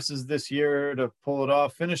the horses this year to pull it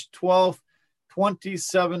off. Finished 12th,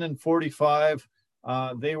 27-45.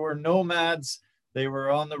 They were nomads. They were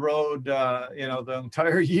on the road, the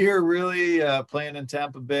entire year, really, playing in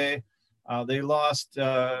Tampa Bay. They lost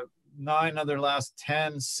 9 of their last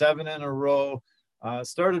 10, 7 in a row.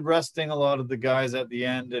 Started resting a lot of the guys at the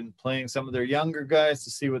end and playing some of their younger guys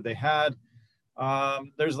to see what they had.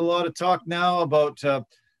 There's a lot of talk now about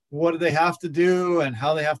what do they have to do and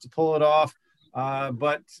how they have to pull it off.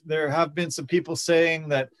 But there have been some people saying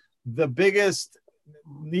that the biggest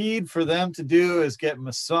need for them to do is get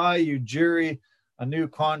Masai Ujiri a new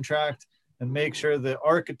contract and make sure the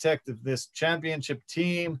architect of this championship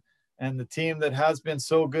team and the team that has been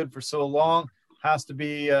so good for so long has to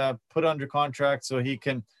be put under contract so he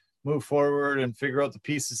can move forward and figure out the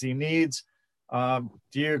pieces he needs. Do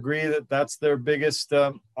you agree that that's their biggest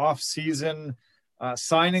off-season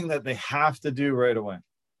signing that they have to do right away?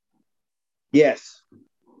 Yes,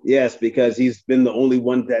 because he's been the only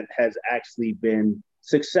one that has actually been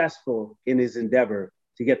successful in his endeavor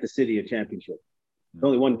to get the city a championship. The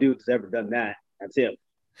only one dude that's ever done that. That's him.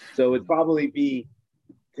 So it'd probably be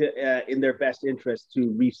in their best interest to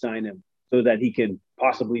re-sign him so that he can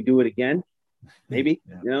possibly do it again. Maybe,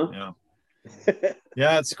 Yeah.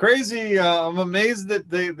 Yeah, it's crazy. I'm amazed that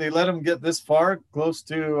they let him get this far, close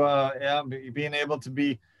to being able to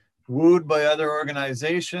be wooed by other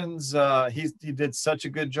organizations. He did such a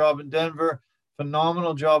good job in Denver,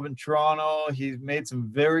 phenomenal job in Toronto. He made some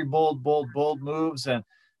very bold moves,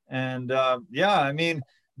 and I mean,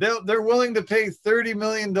 they're willing to pay $30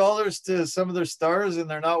 million to some of their stars, and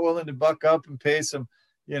they're not willing to buck up and pay some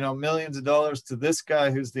millions of dollars to this guy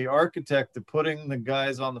who's the architect of putting the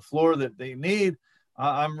guys on the floor that they need.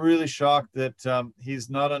 I'm really shocked that he's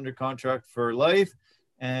not under contract for life.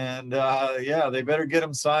 And they better get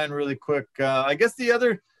him signed really quick. I guess the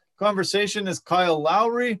other conversation is Kyle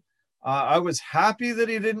Lowry. I was happy that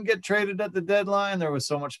he didn't get traded at the deadline. There was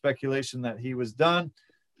so much speculation that he was done.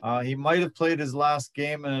 He might have played his last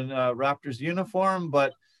game in a Raptors uniform,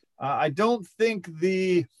 but I don't think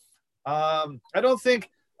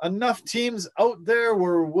enough teams out there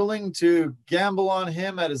were willing to gamble on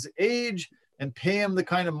him at his age and pay him the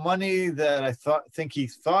kind of money that I think he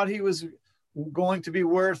thought he was going to be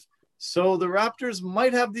worth. So the Raptors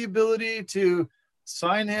might have the ability to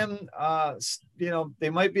sign him. They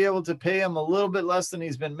might be able to pay him a little bit less than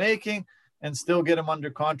he's been making and still get him under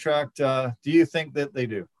contract. Do you think that they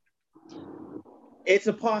do? It's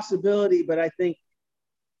a possibility, but I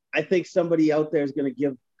think somebody out there is going to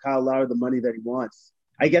give Kyle Lowry the money that he wants.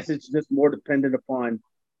 I guess it's just more dependent upon,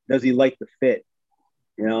 does he like the fit,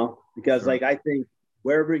 because Sure. I think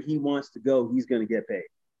wherever he wants to go, he's going to get paid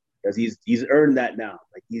because he's earned that now.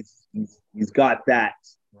 Like he's got that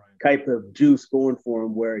type of juice going for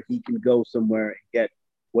him where he can go somewhere and get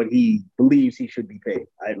what he believes he should be paid.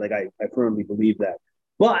 I firmly believe that.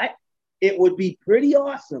 But it would be pretty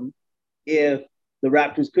awesome if the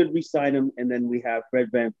Raptors could re-sign him, and then we have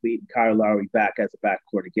Fred VanVleet and Kyle Lowry back as a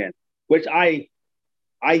backcourt again, which I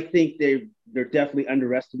think they're definitely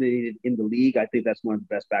underestimated in the league. I think that's one of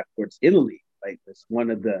the best backcourts in the league. Like, it's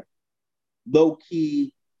one of the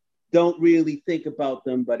low-key, don't really think about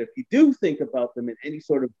them, but if you do think about them in any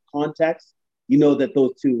sort of context, you know that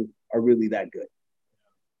those two are really that good.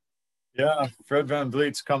 Yeah, Fred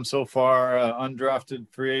VanVleet's come so far, undrafted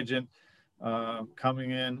free agent.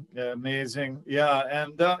 Coming in, amazing. Yeah,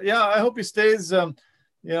 and I hope he stays.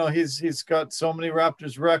 He's got so many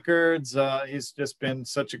Raptors records. He's just been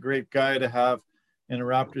such a great guy to have in a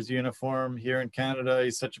Raptors uniform here in Canada.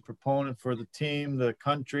 He's such a proponent for the team, the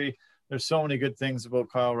country. There's so many good things about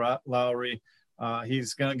Kyle Lowry.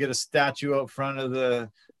 He's going to get a statue out front of the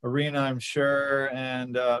arena, I'm sure,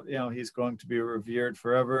 and he's going to be revered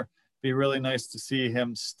forever. Be really nice to see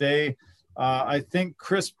him stay. I think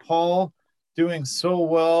Chris Paul doing so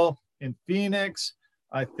well in Phoenix.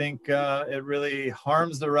 I think it really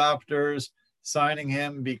harms the Raptors signing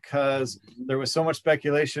him because there was so much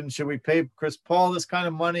speculation. Should we pay Chris Paul this kind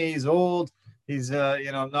of money? He's old. He's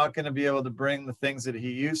not going to be able to bring the things that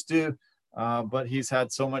he used to. But he's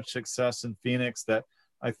had so much success in Phoenix that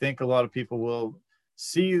I think a lot of people will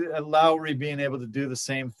see Lowry being able to do the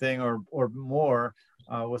same thing or more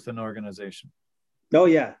with an organization. Oh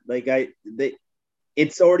yeah,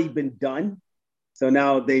 it's already been done, so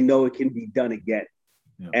now they know it can be done again.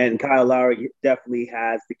 Yeah. And Kyle Lowry definitely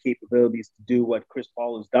has the capabilities to do what Chris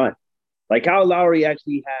Paul has done. Like, Kyle Lowry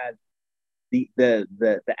actually has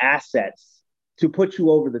the assets to put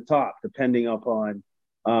you over the top, depending upon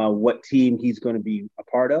what team he's going to be a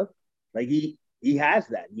part of. Like, he has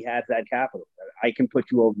that. He has that capital. I can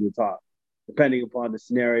put you over the top, depending upon the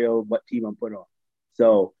scenario, what team I'm put on.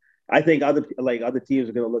 So I think other teams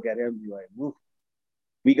are going to look at him and be like, woof.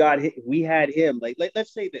 We had him. Like,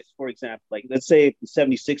 let's say this, for example. Like, let's say if the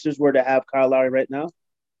 76ers were to have Kyle Lowry right now.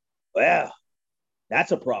 Well,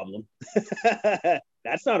 that's a problem.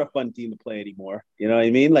 That's not a fun team to play anymore. You know what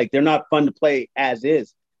I mean? Like, they're not fun to play as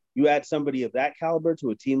is. You add somebody of that caliber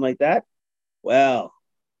to a team like that, well,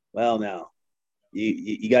 now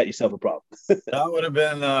you got yourself a problem. That would have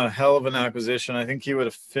been a hell of an acquisition. I think he would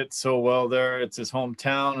have fit so well there. It's his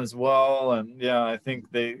hometown as well. And yeah, I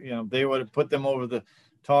think they would have put them over the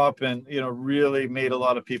top and, really made a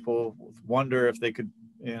lot of people wonder if they could,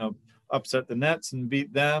 upset the Nets and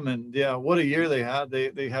beat them. And yeah, what a year they had.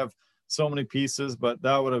 They have so many pieces, but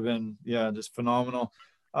that would have been, just phenomenal.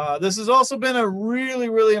 This has also been a really,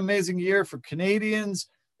 really amazing year for Canadians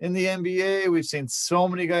in the NBA. We've seen so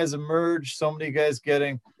many guys emerge, so many guys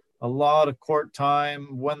getting a lot of court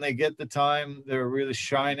time. When they get the time, they're really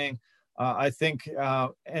shining. I think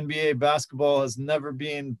NBA basketball has never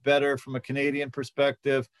been better from a Canadian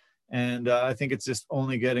perspective. And I think it's just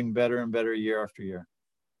only getting better and better year after year.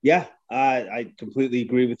 Yeah, I completely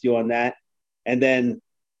agree with you on that. And then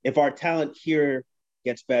if our talent here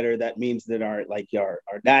gets better, that means that our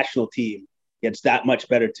national team gets that much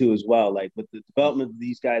better too as well. Like, with the development of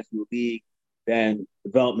these guys in the league, then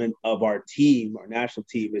development of our team, our national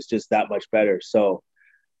team, is just that much better. So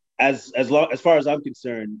as far as I'm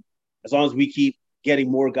concerned, as long as we keep getting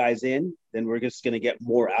more guys in, then we're just going to get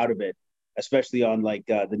more out of it, especially on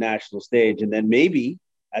the national stage. And then maybe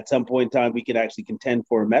at some point in time, we can actually contend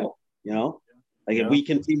for a medal, if we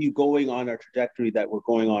continue going on our trajectory that we're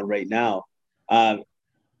going on right now,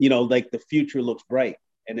 the future looks bright,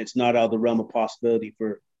 and it's not out of the realm of possibility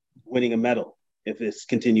for winning a medal if this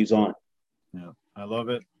continues on. Yeah, I love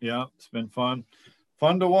it. Yeah, it's been fun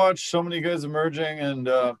to watch. So many guys emerging, and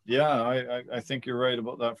I think you're right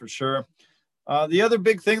about that for sure. The other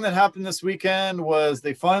big thing that happened this weekend was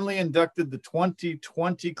they finally inducted the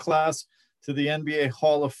 2020 class to the NBA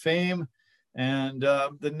Hall of Fame. And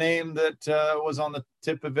the name that was on the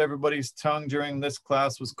tip of everybody's tongue during this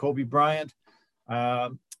class was Kobe Bryant.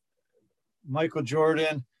 Michael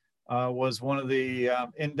Jordan was one of the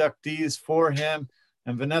inductees for him.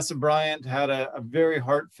 And Vanessa Bryant had a very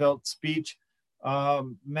heartfelt speech.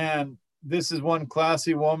 Man, this is one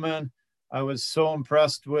classy woman. I was so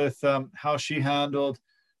impressed with how she handled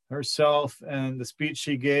herself and the speech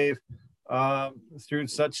she gave through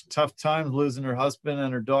such tough times, losing her husband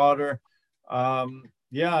and her daughter.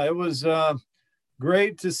 Yeah, it was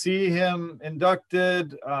great to see him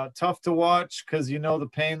inducted. Tough to watch because you know the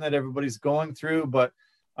pain that everybody's going through, but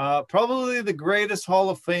probably the greatest Hall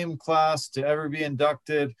of Fame class to ever be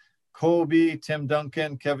inducted. Kobe, Tim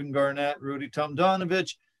Duncan, Kevin Garnett, Rudy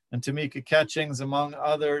Tomjanovich, and Tamika Catchings, among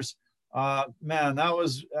others. Man, that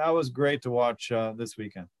was great to watch this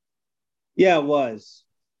weekend. Yeah, it was.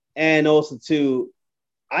 And also, too,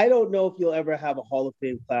 I don't know if you'll ever have a Hall of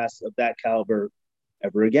Fame class of that caliber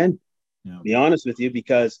ever again. Yeah. To be honest with you,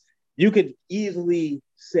 because you could easily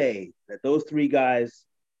say that those three guys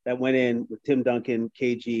that went in with Tim Duncan,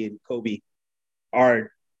 KG, and Kobe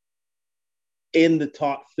are in the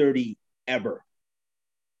top 30 ever.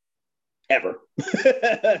 Ever.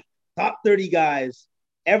 Top 30 guys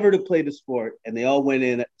ever to play the sport, and they all went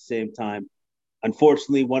in at the same time.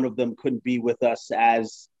 Unfortunately, one of them couldn't be with us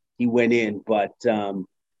as he went in, but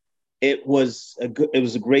it was a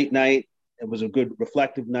great night. It was a good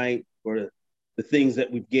reflective night for the things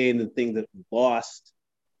that we've gained and the things that we've lost.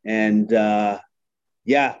 And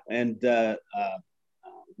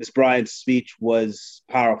Miss Bryant's speech was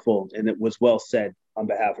powerful, and it was well said on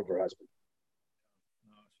behalf of her husband.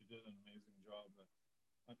 No, she did an amazing job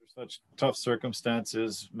under such tough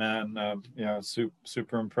circumstances, man.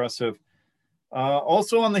 Super impressive.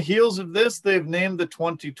 Also on the heels of this, they've named the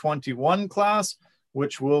 2021 class,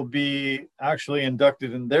 which will be actually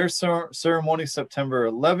inducted in their ceremony September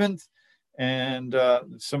 11th. And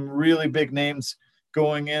some really big names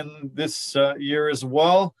going in this year as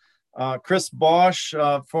well. Chris Bosh,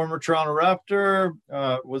 former Toronto Raptor,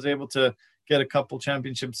 was able to get a couple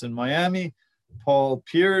championships in Miami. Paul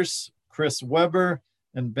Pierce, Chris Webber,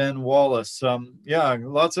 and Ben Wallace.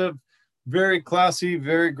 Lots of very classy,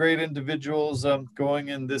 very great individuals going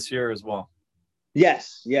in this year as well.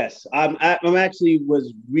 Yes. I'm actually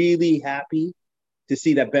was really happy to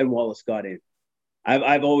see that Ben Wallace got in.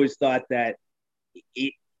 I've always thought that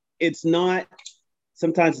it's not the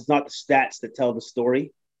stats that tell the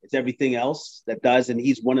story. It's everything else that does. And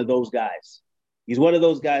he's one of those guys. He's one of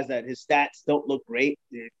those guys that his stats don't look great.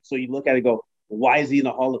 So you look at it and go, why is he in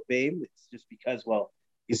the Hall of Fame? It's just because,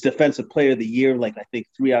 he's Defensive Player of the Year, I think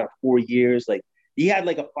 3 out of 4 years. He had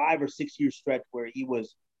a 5 or 6 year stretch where he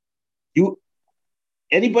was,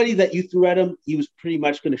 anybody that you threw at him, he was pretty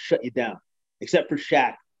much going to shut you down, except for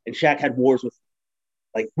Shaq. And Shaq had wars with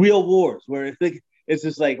real wars where it's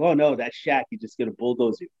just oh no, that's Shaq. He's just going to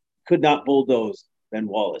bulldoze you. Could not bulldoze Ben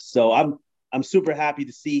Wallace. So I'm super happy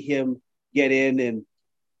to see him get in, and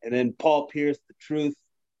then Paul Pierce, the truth.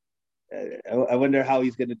 I wonder how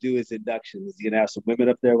he's going to do his induction. Is he going to have some women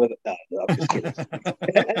up there with him? No, I'm just kidding.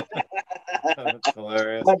 That's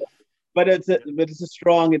hilarious. But it's a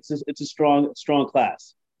strong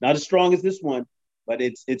class. Not as strong as this one, but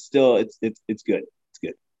it's still good. It's good.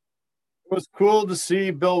 It was cool to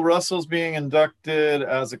see Bill Russell's being inducted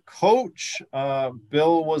as a coach.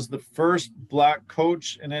 Bill was the first Black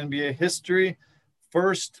coach in NBA history,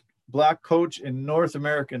 first Black coach in North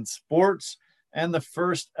American sports, and the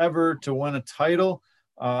first ever to win a title.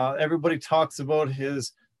 Everybody talks about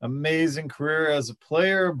his amazing career as a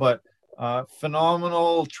player, but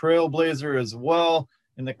phenomenal trailblazer as well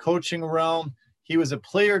in the coaching realm. He was a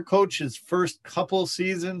player coach his first couple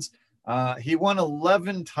seasons. He won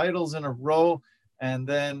 11 titles in a row and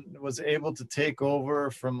then was able to take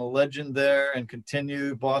over from a legend there and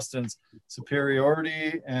continue Boston's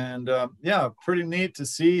superiority. And pretty neat to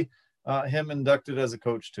see him inducted as a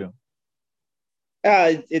coach too.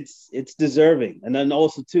 It's deserving. And then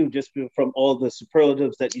also too, just from all the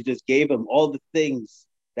superlatives that you just gave him, all the things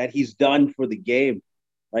that he's done for the game.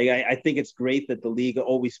 I think it's great that the league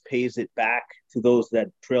always pays it back to those that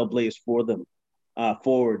trailblaze for them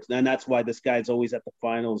forwards. And that's why this guy's always at the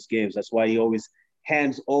finals games. That's why he always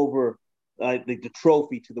hands over the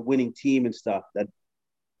trophy to the winning team and stuff.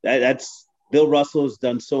 That's Bill Russell has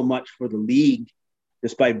done so much for the league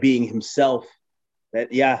just by being himself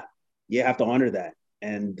that, you have to honor that.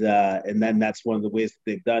 And then that's one of the ways that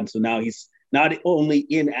they've done. So now he's not only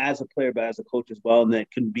in as a player, but as a coach as well. And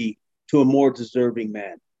that can be to a more deserving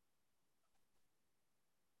man.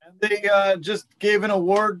 And they just gave an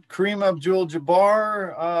award. Kareem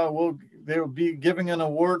Abdul-Jabbar they will be giving an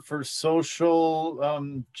award for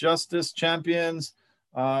social justice champions,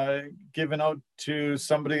 given out to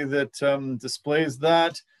somebody that displays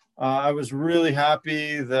that. I was really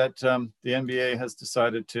happy that the NBA has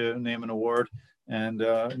decided to name an award and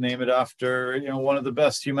name it after one of the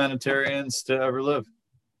best humanitarians to ever live.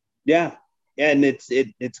 Yeah, and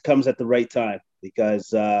it comes at the right time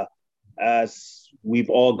because as we've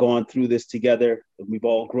all gone through this together, we've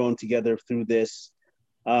all grown together through this.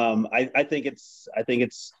 I think it's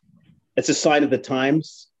a sign of the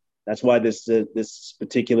times. That's why this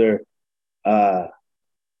particular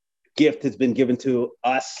gift has been given to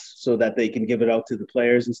us so that they can give it out to the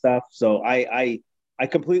players and stuff. So I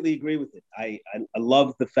completely agree with it. I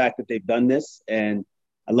love the fact that they've done this, and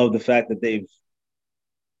I love the fact that they've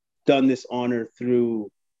done this honor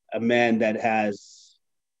through a man that has,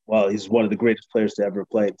 well, he's one of the greatest players to ever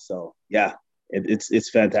play. So yeah, it's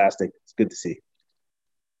fantastic. It's good to see.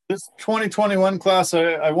 This 2021 class,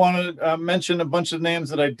 I want to mention a bunch of names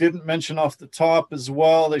that I didn't mention off the top as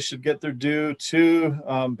well. They should get their due too.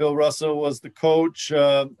 Bill Russell was the coach,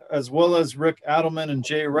 as well as Rick Adelman and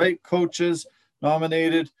Jay Wright, coaches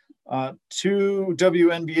nominated. Two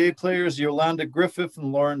WNBA players, Yolanda Griffith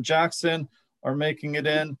and Lauren Jackson, are making it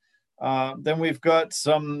in. Then we've got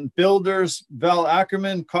some builders, Val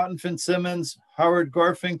Ackerman, Cotton Fitzsimmons, Howard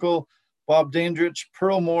Garfinkel, Bob Dandridge,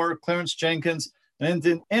 Pearl Moore, Clarence Jenkins. And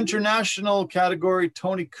in the international category,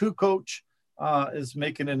 Tony Kukoc is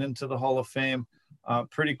making it into the Hall of Fame.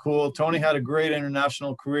 Pretty cool. Tony had a great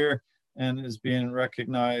international career and is being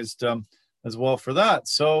recognized as well for that.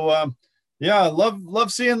 So, yeah,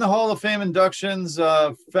 love seeing the Hall of Fame inductions.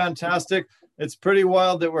 Fantastic. It's pretty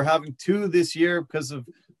wild that we're having two this year because of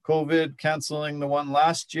COVID canceling the one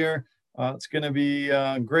last year. It's going to be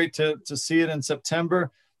great to see it in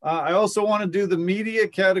September. I also want to do the media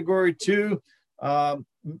category too.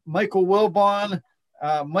 Michael Wilbon,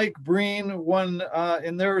 Mike Breen won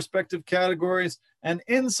in their respective categories. And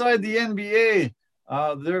inside the NBA,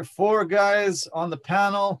 there are four guys on the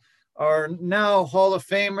panel are now Hall of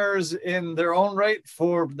Famers in their own right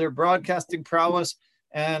for their broadcasting prowess.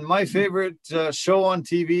 And my favorite show on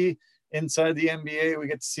TV, Inside the NBA, we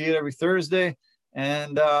get to see it every Thursday.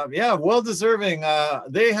 And yeah, well-deserving.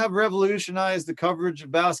 They have revolutionized the coverage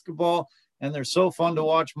of basketball, and they're so fun to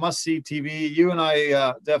watch, must-see TV. You and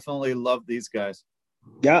I definitely love these guys.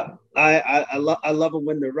 Yeah, I love them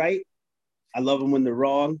when they're right. I love them when they're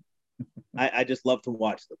wrong. I just love to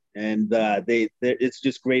watch them, and it's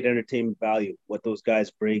just great entertainment value what those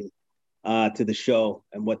guys bring to the show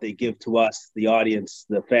and what they give to us, the audience,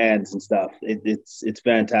 the fans, and stuff. It's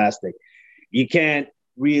fantastic. You can't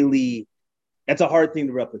really. That's a hard thing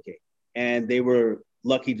to replicate, and they were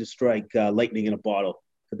lucky to strike lightning in a bottle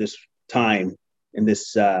for this time and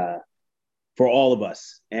this for all of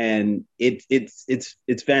us. And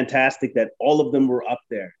it's fantastic that all of them were up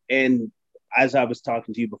there. And as I was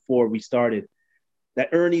talking to you before we started, that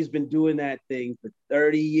Ernie's been doing that thing for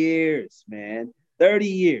 30 years, man. 30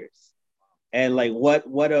 years. And like what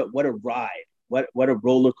a ride, what a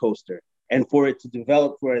roller coaster. And for it to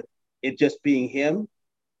develop for it just being him,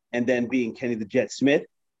 and then being Kenny the Jet Smith,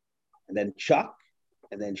 and then Chuck,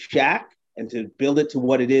 and then Shaq, and to build it to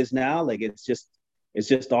what it is now, like it's just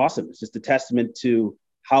awesome. It's just a testament to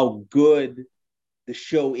how good the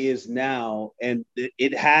show is now, and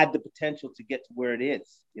it had the potential to get to where it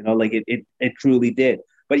is. You know, like it truly did.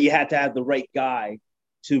 But you had to have the right guy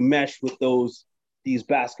to mesh with these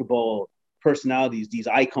basketball personalities, these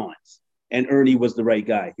icons. And Ernie was the right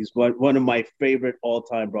guy. He's one of my favorite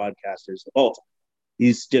all-time broadcasters. Oh,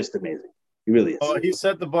 he's just amazing. He really is. Oh, he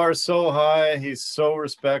set the bar so high. He's so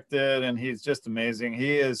respected, and he's just amazing.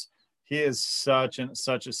 He is such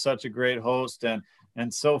a great host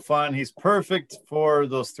and so fun. He's perfect for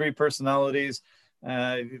those three personalities.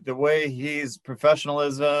 The way he's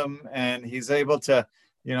professionalism, and he's able to,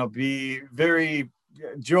 be very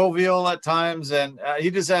jovial at times, and he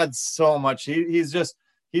just adds so much.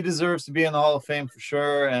 He deserves to be in the Hall of Fame for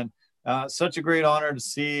sure, and such a great honor to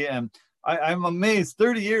see. And I'm amazed.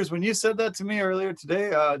 30 years. When you said that to me earlier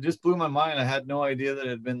today, just blew my mind. I had no idea that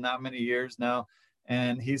it had been that many years now,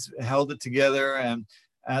 and he's held it together. And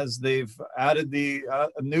as they've added the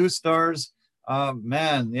new stars,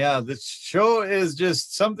 man, yeah, the show is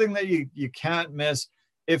just something that you can't miss.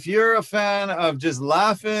 If you're a fan of just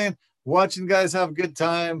laughing, watching guys have a good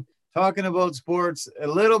time, talking about sports a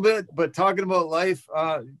little bit, but talking about life,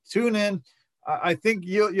 tune in. I think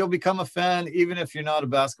you'll become a fan, even if you're not a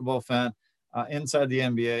basketball fan. Inside the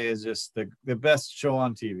NBA is just the best show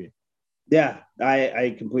on TV. Yeah,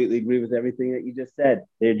 I completely agree with everything that you just said.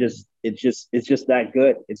 It's just that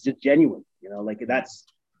good. It's just genuine. Like that's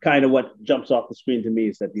kind of what jumps off the screen to me,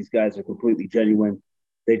 is that these guys are completely genuine.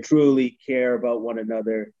 They truly care about one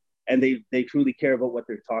another, and they truly care about what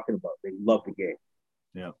they're talking about. They love the game.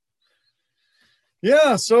 Yeah.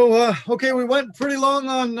 Yeah, so, okay, we went pretty long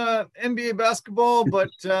on NBA basketball,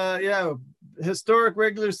 but, yeah, historic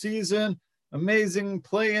regular season, amazing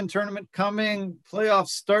play-in tournament coming, playoffs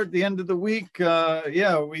start the end of the week.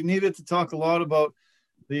 We needed to talk a lot about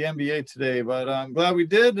the NBA today, but I'm glad we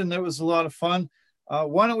did, and it was a lot of fun.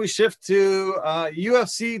 Why don't we shift to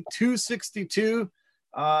UFC 262,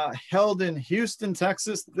 held in Houston,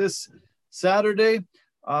 Texas this Saturday.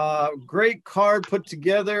 Great card put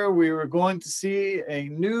together. We were going to see a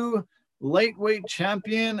new lightweight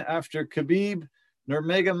champion after Khabib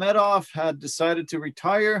Nurmagomedov had decided to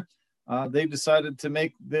retire. They decided to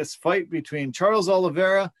make this fight between Charles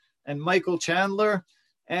Oliveira and Michael Chandler.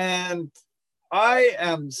 And I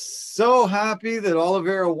am so happy that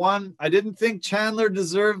Oliveira won. I didn't think Chandler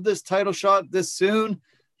deserved this title shot this soon.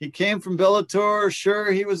 He came from Bellator.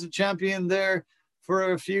 Sure, he was a champion there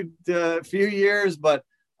for a few years, but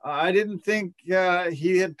I didn't think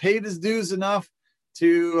he had paid his dues enough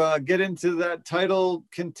to get into that title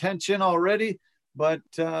contention already. But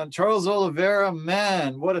Charles Oliveira,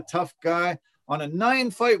 man, what a tough guy on a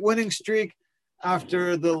 9-fight winning streak.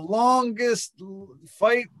 After the longest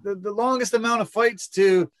fight, the longest amount of fights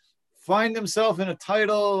to find himself in a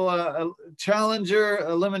title challenger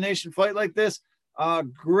elimination fight like this.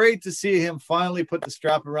 Great to see him finally put the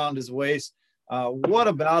strap around his waist. What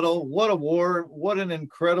a battle, what a war, what an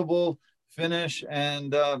incredible finish.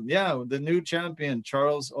 And the new champion,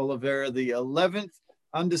 Charles Oliveira, the 11th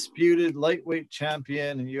undisputed lightweight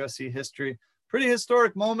champion in UFC history. Pretty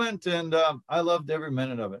historic moment, and I loved every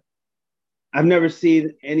minute of it. I've never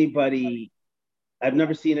seen anybody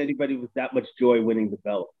with that much joy winning the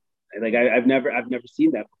belt. Like I've never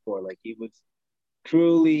seen that before. Like he was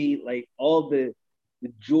truly like all the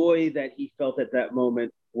joy that he felt at that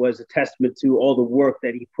moment was a testament to all the work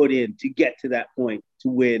that he put in to get to that point to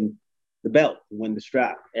win the belt, to win the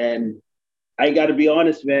strap. And I got to be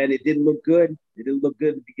honest, man, it didn't look good. It didn't look good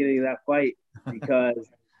at the beginning of that fight because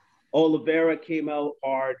Oliveira came out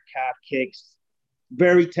hard, calf kicks,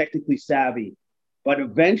 very technically savvy, but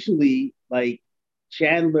eventually, like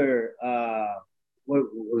Chandler, what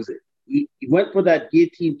was it? He went for that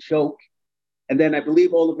guillotine choke, and then I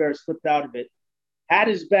believe Oliveira slipped out of it, had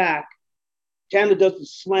his back. Chandler does the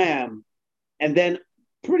slam, and then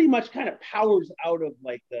pretty much kind of powers out of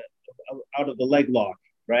the leg lock,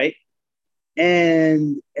 right?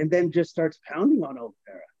 And then just starts pounding on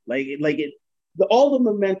Oliveira, all the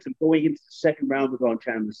momentum going into the second round was on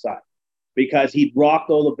Chandler's side. Because he rocked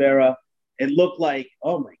Oliveira. It looked like,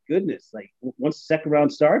 oh my goodness, like once the second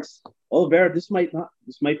round starts, Oliveira, this might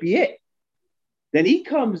be it. Then he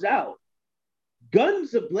comes out,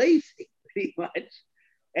 guns a-blazing, pretty much.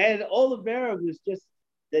 And Oliveira was just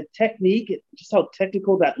the technique, just how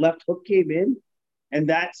technical that left hook came in. And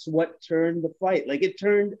that's what turned the fight. Like it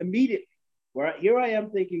turned immediately. Where here I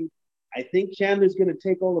am thinking, I think Chandler's going to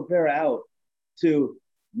take Oliveira out to,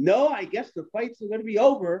 no, I guess the fights are going to be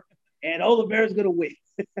over. And Oliveira's going to win.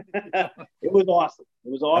 It was awesome. It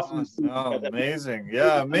was awesome. Amazing.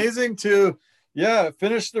 Yeah, amazing to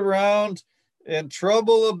finish the round in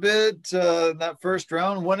trouble a bit in that first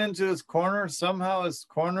round. Went into his corner. Somehow his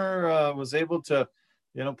corner was able to,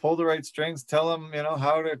 pull the right strings, tell him,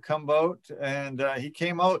 how to come out. And he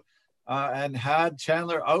came out and had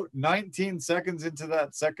Chandler out 19 seconds into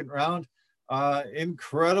that second round.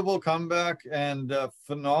 Incredible comeback and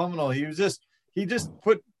phenomenal. He just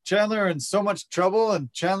put Chandler in so much trouble,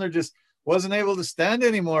 and Chandler just wasn't able to stand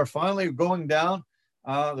anymore. Finally going down,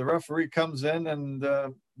 the referee comes in, and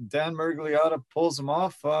Dan Miragliotta pulls him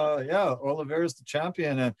off. Oliveira's the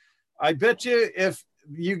champion. And I bet you if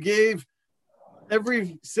you gave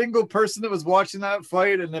every single person that was watching that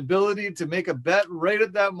fight an ability to make a bet right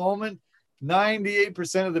at that moment,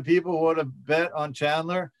 98% of the people would have bet on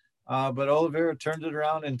Chandler. But Oliveira turned it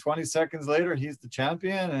around, and 20 seconds later, he's the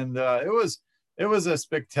champion. And it was a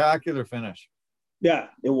spectacular finish. Yeah,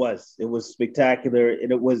 it was. It was spectacular,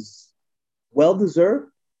 and it was well-deserved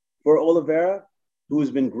for Oliveira, who has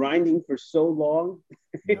been grinding for so long.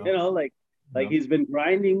 He's been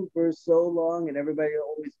grinding for so long, and everybody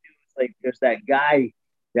always feels like there's that guy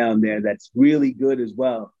down there that's really good as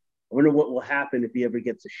well. I wonder what will happen if he ever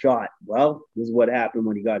gets a shot. Well, this is what happened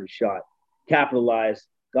when he got his shot. Capitalized,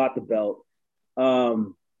 got the belt.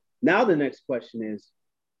 Now the next question is,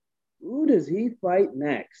 who does he fight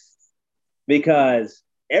next? Because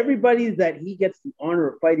everybody that he gets the honor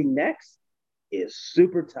of fighting next is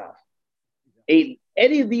super tough.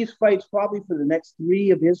 Any of these fights, probably for the next 3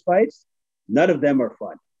 of his fights, none of them are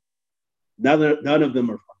fun. None of them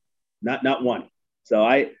are fun. Not one. So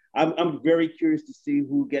I'm very curious to see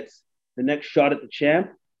who gets the next shot at the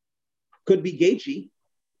champ. Could be Gaethje,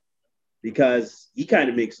 because he kind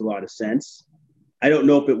of makes a lot of sense. I don't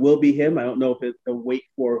know if it will be him. I don't know if they'll wait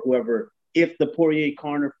for whoever if the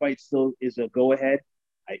Poirier-Conor fight still is a go-ahead.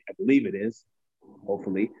 I believe it is,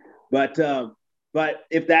 hopefully. But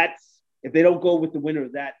if they don't go with the winner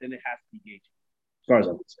of that, then it has to be Gaethje, as far as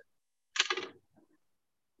I'm concerned.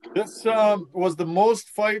 This was the most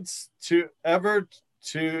fights to ever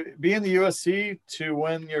to be in the UFC to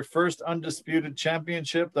win your first undisputed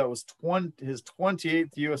championship. That was his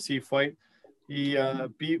 28th UFC fight. He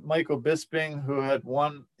beat Michael Bisping, who had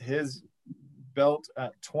won his belt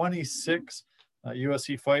at 26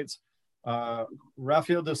 UFC fights.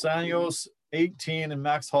 Rafael dos Anjos, 18, and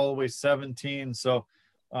Max Holloway, 17. So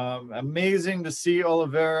amazing to see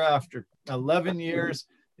Oliveira after 11 years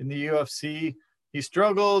in the UFC. He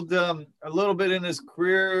struggled a little bit in his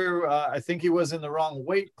career. I think he was in the wrong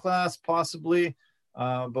weight class, possibly.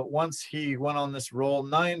 But once he went on this roll,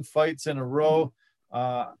 9 fights in a row,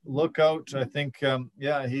 look out. I think,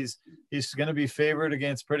 he's going to be favored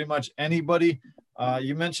against pretty much anybody.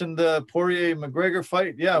 You mentioned the Poirier-McGregor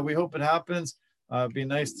fight. Yeah, we hope it happens. It'd be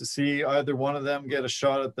nice to see either one of them get a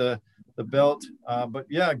shot at the belt. But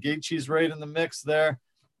yeah, Gaethje's right in the mix there.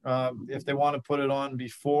 If they want to put it on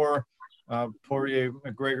before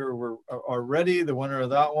Poirier-McGregor are ready, the winner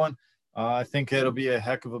of that one, I think it'll be a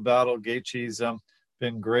heck of a battle. Gaethje's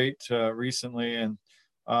been great recently, and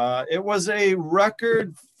it was a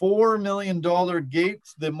record $4 million gate,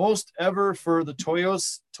 the most ever for the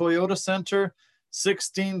Toyota Center,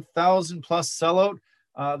 16,000 plus sellout.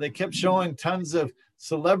 They kept showing tons of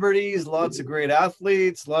celebrities, lots of great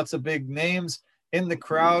athletes, lots of big names in the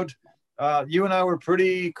crowd. You and I were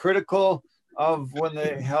pretty critical of when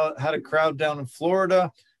they had a crowd down in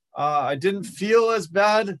Florida. I didn't feel as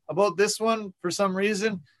bad about this one for some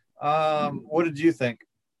reason. What did you think?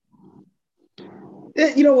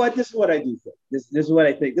 You know what? This is what I do think. This is what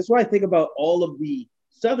I think. This is what I think about all of the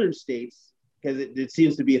southern states, because it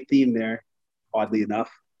seems to be a theme there, oddly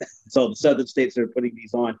enough. So the southern states are putting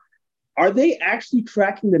these on. Are they actually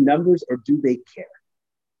tracking the numbers, or do they care?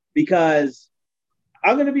 Because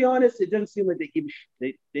I'm going to be honest, it doesn't seem like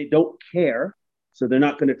they don't care, so they're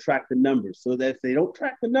not going to track the numbers. So that if they don't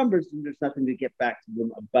track the numbers, then there's nothing to get back to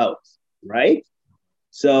them about, right?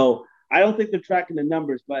 So I don't think they're tracking the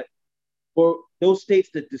numbers, but for those states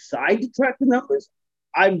that decide to track the numbers,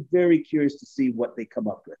 I'm very curious to see what they come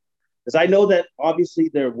up with. Because I know that obviously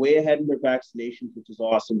they're way ahead in their vaccinations, which is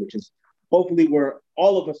awesome, which is hopefully where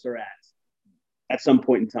all of us are at some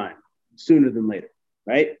point in time, sooner than later,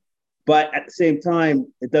 right? But at the same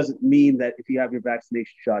time, it doesn't mean that if you have your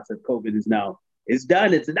vaccination shots that COVID is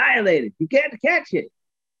done, it's annihilated. You can't catch it.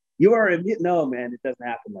 You are immune. No, man, it doesn't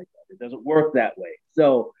happen like that. It doesn't work that way.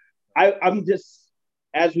 So I'm just,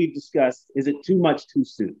 as we've discussed, is it too much too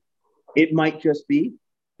soon? It might just be,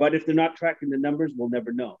 but if they're not tracking the numbers, we'll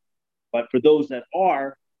never know. But for those that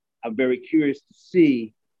are, I'm very curious to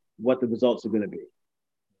see what the results are going to be.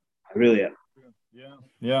 I really am.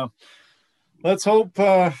 Yeah. Let's hope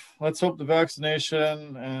the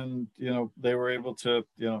vaccination and, they were able to,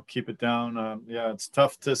 keep it down. It's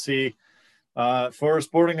tough to see for a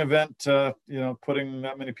sporting event, putting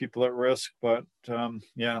that many people at risk. But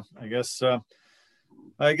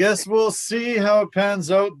I guess we'll see how it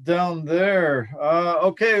pans out down there.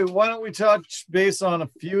 Okay, why don't we touch base on a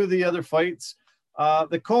few of the other fights?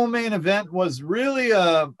 The co-main event was really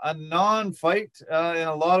a non-fight in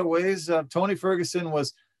a lot of ways. Tony Ferguson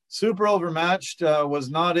was super overmatched, was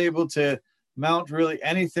not able to mount really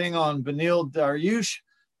anything on Beneil Dariush.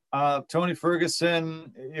 Tony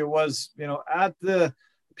Ferguson, it was, at the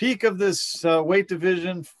peak of this weight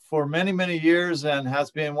division for many, many years, and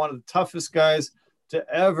has been one of the toughest guys to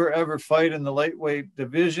ever fight in the lightweight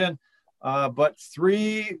division. But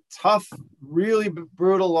 3 tough, really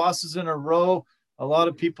brutal losses in a row. A lot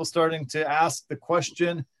of people starting to ask the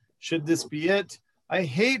question, should this be it? I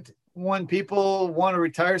hate when people want to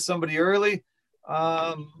retire somebody early.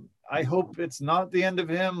 I hope it's not the end of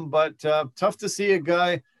him, but tough to see a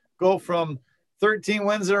guy go from 13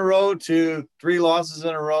 wins in a row to 3 losses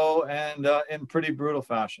in a row, and in pretty brutal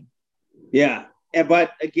fashion. Yeah,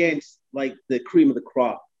 but against like the cream of the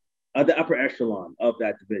crop, the upper echelon of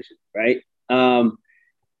that division, right?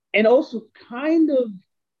 And also kind of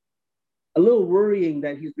a little worrying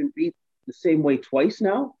that he's been beat the same way twice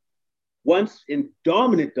now. Once in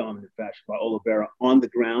dominant fashion by Oliveira on the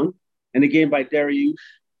ground, and again by Dariush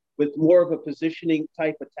with more of a positioning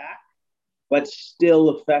type attack, but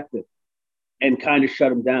still effective and kind of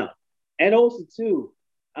shut him down. And also too,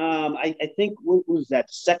 I think what was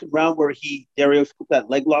that second round where Dariush put that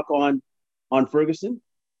leg lock on Ferguson?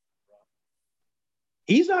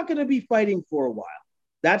 He's not going to be fighting for a while.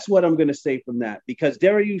 That's what I'm going to say from that, because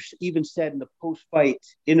Dariush even said in the post-fight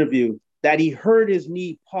interview that he heard his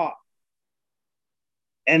knee pop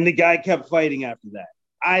And the guy kept fighting after that.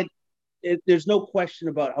 There's no question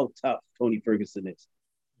about how tough Tony Ferguson is,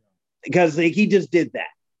 because like, he just did that.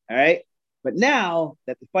 All right. But now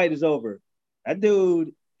that the fight is over, that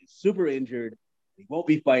dude is super injured. He won't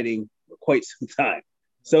be fighting for quite some time.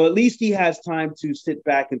 So at least he has time to sit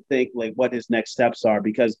back and think like what his next steps are,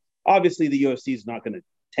 because obviously the UFC is not going to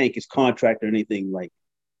tank his contract or anything like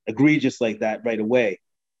egregious like that right away.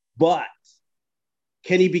 But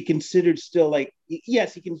can he be considered still like,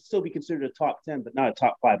 yes, he can still be considered a top 10, but not a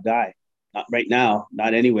top 5 guy. Not right now,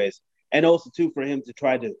 not anyways. And also too, for him to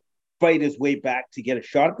try to fight his way back to get a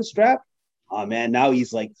shot at the strap. Oh man, now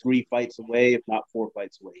he's like 3 fights away, if not 4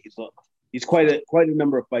 fights away. He's quite a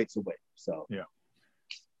number of fights away. So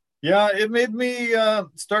yeah, it made me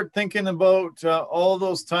start thinking about all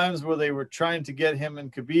those times where they were trying to get him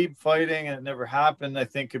and Khabib fighting, and it never happened. I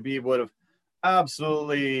think Khabib would have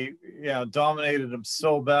absolutely dominated him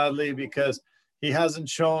so badly, because he hasn't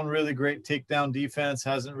shown really great takedown defense,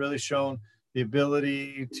 hasn't really shown the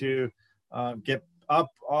ability to get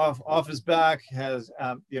up off his back, has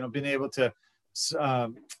been able to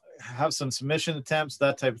have some submission attempts,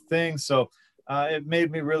 that type of thing. So it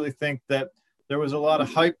made me really think that there was a lot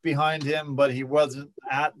of hype behind him, but he wasn't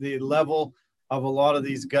at the level of a lot of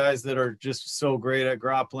these guys that are just so great at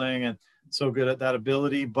grappling and so good at that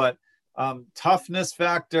ability. But toughness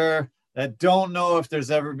factor, I don't know if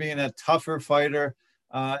there's ever been a tougher fighter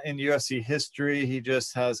in UFC history. He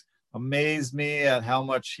just has amazed me at how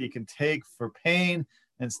much he can take for pain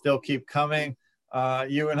and still keep coming.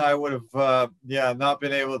 You and I would have, not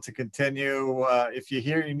been able to continue. If you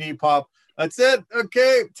hear your knee pop, that's it.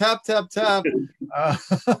 Okay, tap, tap, tap.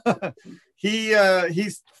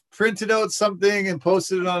 He's printed out something and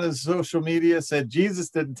posted it on his social media, said Jesus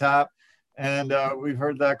didn't tap. And we've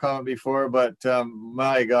heard that comment before, but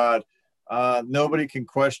my God, nobody can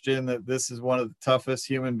question that this is one of the toughest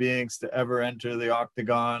human beings to ever enter the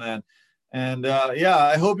octagon. And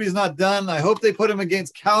I hope he's not done. I hope they put him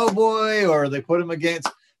against Cowboy, or they put him against,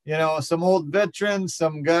 some old veterans,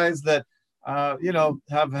 some guys that,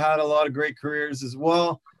 have had a lot of great careers as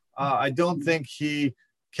well. I don't think he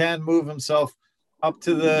can move himself up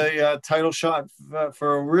to the title shot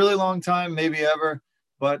for a really long time, maybe ever.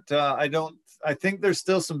 But I think there's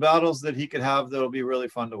still some battles that he could have that'll be really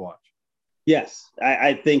fun to watch. Yes,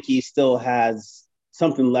 I think he still has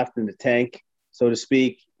something left in the tank, so to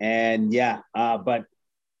speak. And but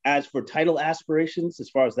as for title aspirations, as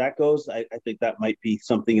far as that goes, I think that might be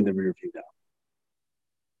something in the rear view now.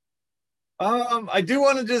 I do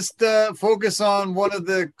want to just focus on one of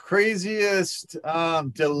the craziest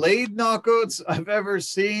delayed knockouts I've ever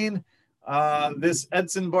seen. This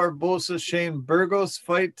Edson Barboza Shane Burgos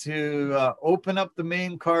fight to open up the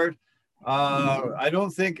main card. I don't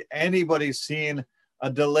think anybody's seen a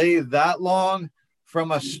delay that long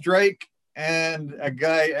from a strike, and a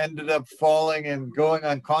guy ended up falling and going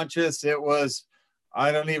unconscious. It was,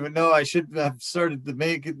 I don't even know. I should have started to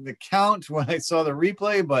make the count when I saw the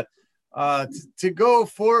replay, but to go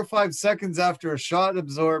 4 or 5 seconds after a shot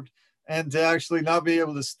absorbed and to actually not be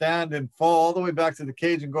able to stand and fall all the way back to the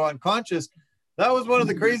cage and go unconscious, that was one of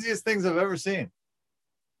the craziest things I've ever seen.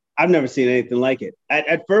 I've never seen anything like it.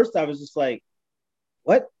 At first, I was just like,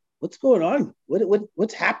 what's going on?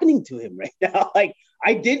 What's happening to him right now? Like,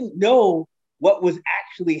 I didn't know what was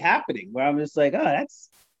actually happening, where I'm just like, it's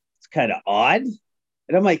kind of odd.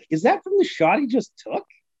 And I'm like, is that from the shot he just took?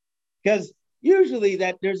 Because usually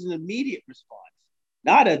that there's an immediate response,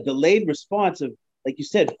 not a delayed response of, like you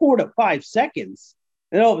said, 4 to 5 seconds.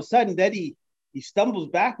 And all of a sudden then he stumbles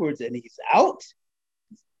backwards and he's out.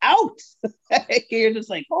 He's out. You're just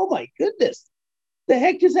like, oh my goodness. The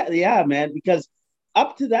heck is that? Yeah, man, because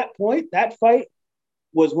up to that point, that fight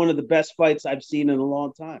was one of the best fights I've seen in a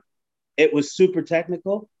long time. It was super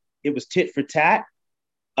technical. It was tit for tat.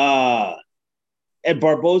 And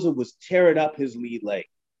Barboza was tearing up his lead leg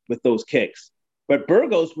with those kicks. But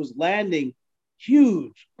Burgos was landing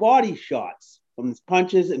huge body shots from his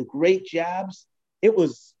punches and great jabs. It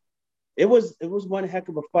was one heck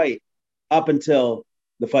of a fight up until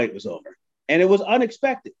the fight was over. And it was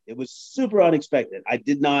unexpected. It was super unexpected. I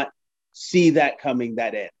did not see that coming,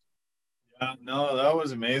 that end. Yeah, no, that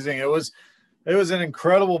was amazing. It was an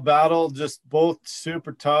incredible battle, just both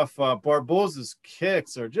super tough. Barboza's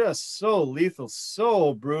kicks are just so lethal,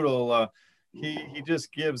 so brutal. He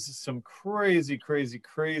just gives some crazy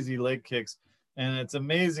leg kicks, and it's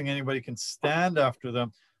amazing anybody can stand after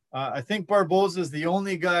them. I think Barboza is the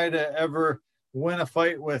only guy to ever win a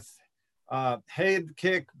fight with head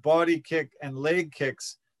kick, body kick, and leg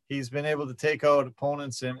kicks. He's been able to take out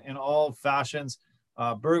opponents in all fashions.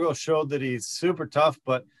 Burgos showed that he's super tough,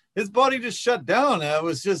 but his body just shut down. It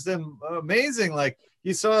was just amazing. Like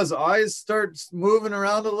you saw his eyes start moving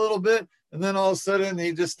around a little bit, and then all of a sudden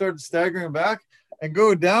he just started staggering back and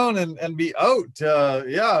go down and be out.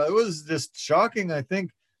 Yeah, it was just shocking. I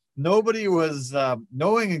think nobody was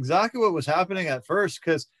knowing exactly what was happening at first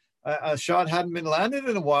because a shot hadn't been landed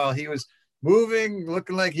in a while. He was moving,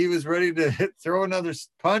 looking like he was ready to throw another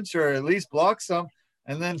punch or at least block some,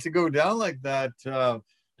 and then to go down like that.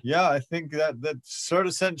 Yeah, I think that sort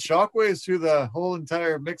of sent shockwaves through the whole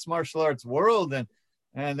entire mixed martial arts world,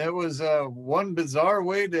 and it was one bizarre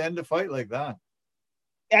way to end a fight like that.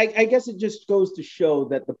 I guess it just goes to show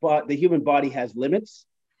that the human body has limits.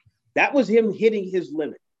 That was him hitting his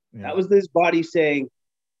limit. Yeah. That was his body saying,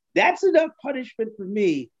 "That's enough punishment for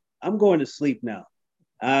me. I'm going to sleep now.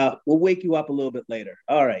 We'll wake you up a little bit later."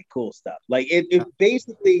 All right, cool stuff. Like it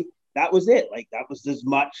basically, that was it. Like that was as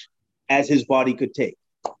much as his body could take.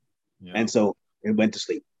 Yeah. And so it went to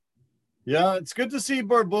sleep. Yeah, it's good to see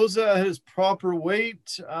Barboza at his proper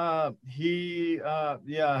weight. He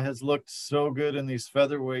has looked so good in these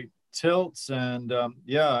featherweight tilts. And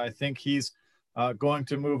I think he's going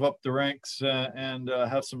to move up the ranks and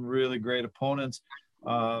have some really great opponents.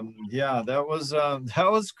 That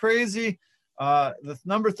was crazy. The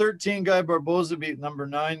number 13 guy, Barboza, beat number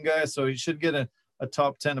 9 guy. So he should get a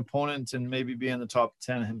top 10 opponent and maybe be in the top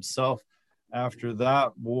 10 himself after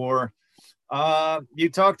that war. You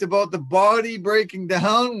talked about the body breaking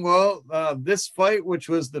down. Well, this fight, which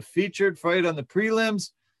was the featured fight on the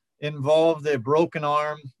prelims, involved a broken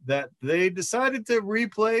arm that they decided to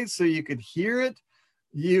replay so you could hear it.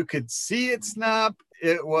 You could see it snap.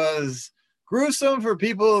 It was gruesome for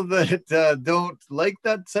people that don't like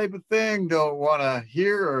that type of thing, don't want to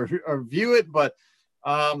hear or view it. But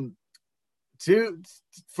for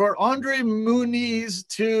Andre Muniz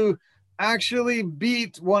to actually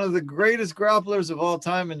beat one of the greatest grapplers of all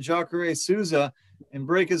time in Jacare Souza and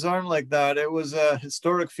break his arm like that, it was a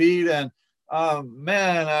historic feat. And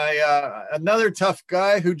another tough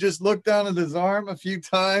guy who just looked down at his arm a few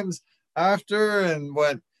times after and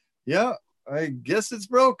went, yeah, I guess it's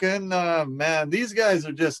broken. Man, these guys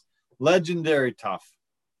are just legendary tough.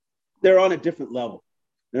 They're on a different level.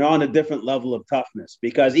 They're on a different level of toughness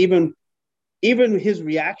because even his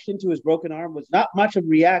reaction to his broken arm was not much of a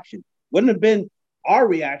reaction. Wouldn't have been our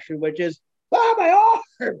reaction, which is, "Oh, my arm,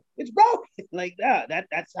 it's broken," like that.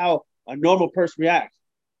 That's how a normal person reacts.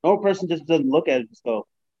 A normal person just doesn't look at it and just go,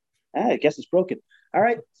 "I guess it's broken. All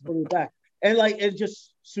right, let's put it back." And like it's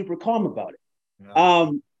just super calm about it.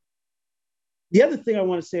 Yeah. The other thing I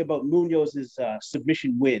want to say about Munoz's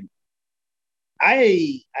submission win,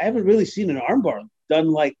 I haven't really seen an armbar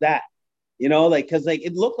done like that. You know, like because like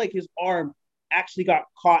it looked like his arm actually got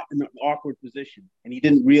caught in an awkward position and he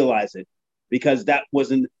didn't realize it because that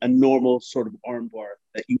wasn't a normal sort of armbar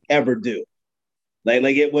that you ever do.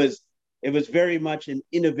 Like it was very much an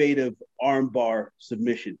innovative armbar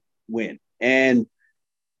submission win. And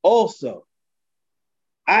also,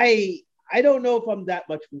 I don't know if I'm that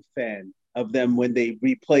much of a fan of them when they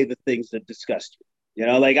replay the things that disgust you. You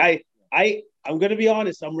know, like I'm going to be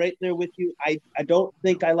honest. I'm right there with you. I don't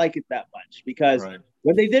think I like it that much because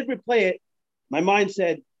when they did replay it, my mind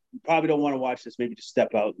said, you probably don't want to watch this. Maybe just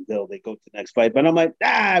step out until they go to the next fight. But I'm like,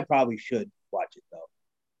 I probably should watch it though.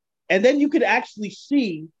 And then you could actually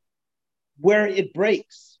see where it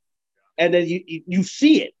breaks. And then you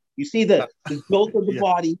see it. You see the build of the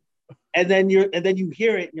body. And then you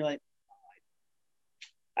hear it and you're like,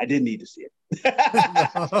 I didn't need to see it. Yeah,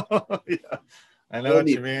 I know what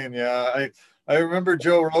you mean. Yeah. I remember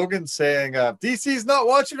Joe Rogan saying, DC's not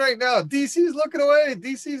watching right now. DC's looking away.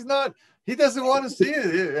 DC's not. He doesn't want to see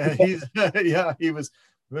it. He was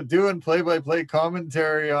doing play-by-play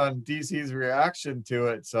commentary on DC's reaction to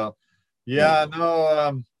it. So,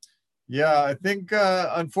 I think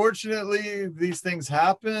unfortunately these things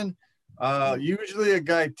happen. Usually a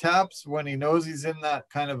guy taps when he knows he's in that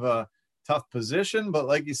kind of a tough position. But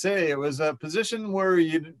like you say, it was a position where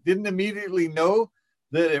you didn't immediately know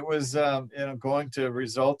that it was going to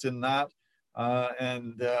result in that.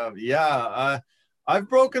 I've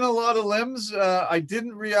broken a lot of limbs. I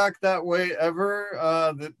didn't react that way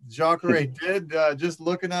ever. That Jacare did. Just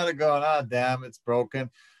looking at it, going, damn, it's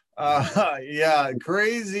broken.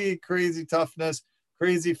 Crazy toughness,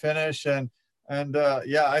 crazy finish, and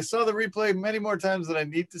I saw the replay many more times than I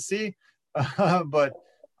need to see. But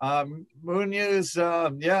Muniz,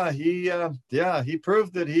 he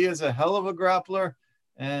proved that he is a hell of a grappler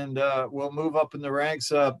and will move up in the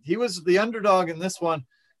ranks. He was the underdog in this one,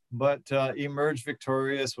 but emerged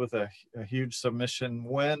victorious with a huge submission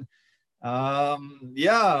win.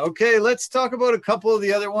 Okay, let's talk about a couple of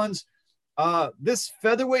the other ones. This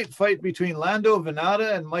featherweight fight between Lando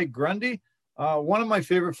Venata and Mike Grundy, one of my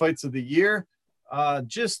favorite fights of the year.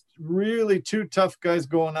 Just really two tough guys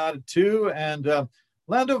going at it too. And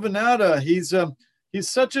Lando Venata, he's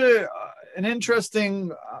such an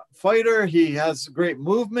interesting fighter. He has great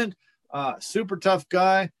movement, super tough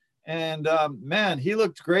guy. And man, he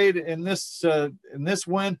looked great in this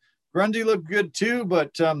win. Grundy looked good too,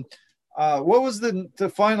 but what was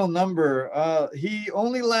the final number? He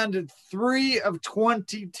only landed 3 of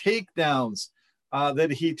 20 takedowns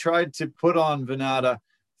that he tried to put on Venata.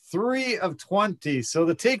 3 of 20. So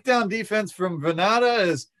the takedown defense from Venata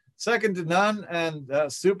is second to none,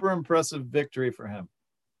 and super impressive victory for him.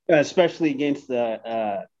 Especially against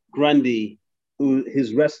Grundy, who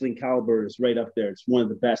his wrestling caliber is right up there. It's one of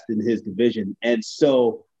the best in his division. And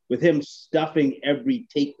so with him stuffing every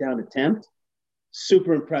takedown attempt,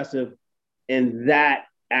 super impressive. And that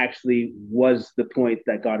actually was the point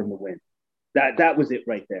that got him the win. That was it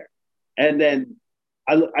right there. And then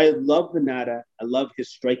I love Venata. I love his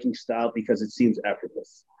striking style because it seems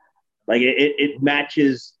effortless. Like it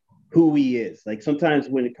matches who he is. Like sometimes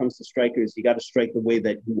when it comes to strikers, you got to strike the way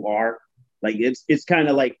that you are. Like it's kind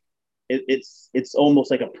of like it's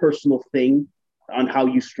almost like a personal thing on how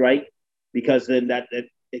you strike, because then that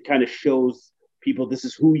it kind of shows people this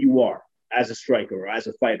is who you are as a striker or as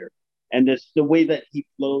a fighter. And the way that he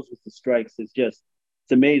flows with the strikes is it's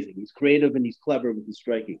amazing. He's creative and he's clever with the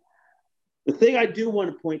striking. The thing I do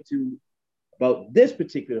want to point to about this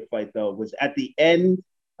particular fight, though, was at the end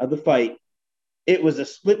of the fight, it was a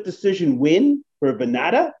split decision win for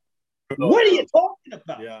Venata. Brutal. What are you talking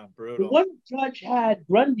about? Yeah, brutal. The one judge had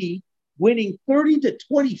Grundy winning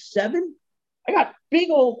 30-27. I got big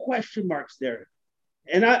old question marks there.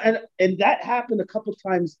 And that happened a couple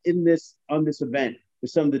times on this event with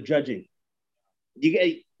some of the judging.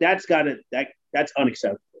 That's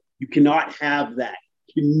unacceptable. You cannot have that.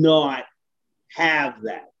 You cannot have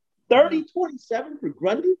that. 30-27 for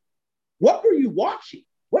Grundy? What were you watching?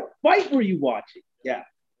 What fight were you watching? Yeah.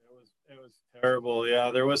 It was terrible.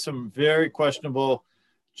 Yeah, there was some very questionable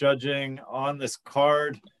judging on this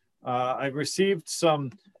card. I received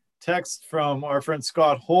some text from our friend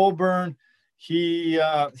Scott Holborn. He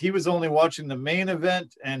was only watching the main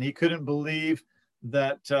event, and he couldn't believe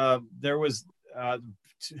that there was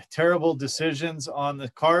terrible decisions on the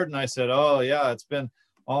card. And I said, oh, yeah, it's been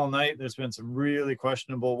all night. There's been some really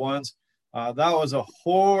questionable ones. That was a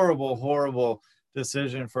horrible, horrible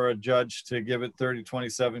decision for a judge to give it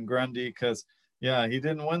 30-27 Grundy, because, yeah, he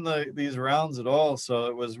didn't win these rounds at all. So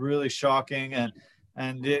it was really shocking. And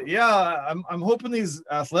I'm hoping these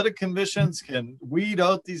athletic commissions can weed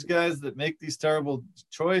out these guys that make these terrible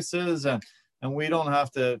choices, and we don't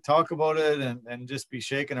have to talk about it and just be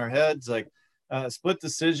shaking our heads. Like split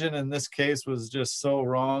decision in this case was just so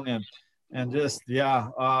wrong and just,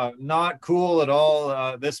 not cool at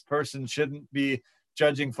all. This person shouldn't be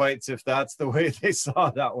judging fights if that's the way they saw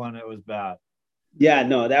that one. It was bad. Yeah,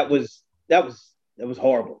 no, that was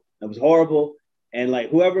horrible. That was horrible. And like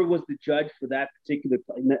whoever was the judge for that particular,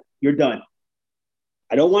 you're done.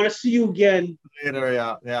 I don't want to see you again.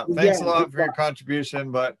 Later, yeah. Thanks a lot for your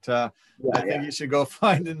contribution, but I think you should go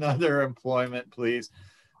find another employment, please.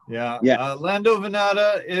 Yeah. Lando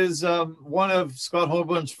Venata is one of Scott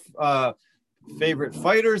Holborn's favorite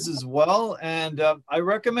fighters as well, and I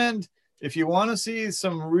recommend, if you want to see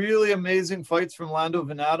some really amazing fights from Lando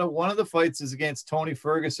Venata, one of the fights is against Tony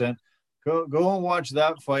Ferguson. Go and watch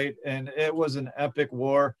that fight, and it was an epic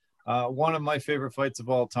war. One of my favorite fights of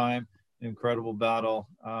all time. Incredible battle.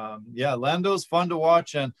 Lando's fun to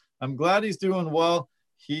watch, and I'm glad he's doing well.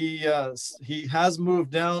 He has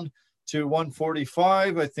moved down to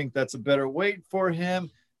 145. I think that's a better weight for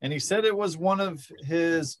him, and he said it was one of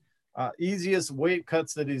his easiest weight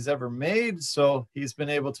cuts that he's ever made. So he's been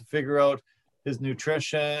able to figure out his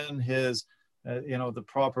nutrition, his the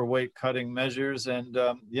proper weight cutting measures. And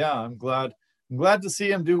I'm glad to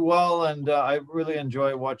see him do well. And I really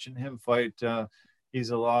enjoy watching him fight.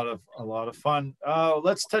 He's a lot of fun.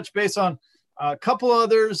 Let's touch base on a couple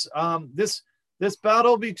others. This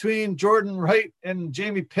battle between Jordan Wright and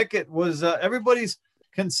Jamie Pickett was everybody's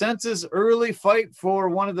consensus early fight for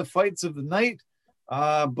one of the fights of the night.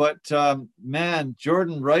 But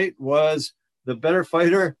Jordan Wright was the better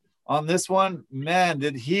fighter on this one. Man,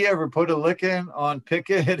 did he ever put a licking on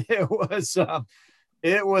Pickett?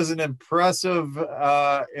 It was an impressive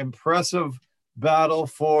battle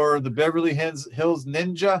for the Beverly Hills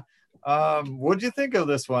Ninja. What did you think of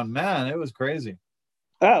this one? Man, it was crazy.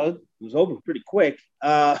 Oh, it was over pretty quick.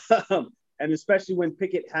 And especially when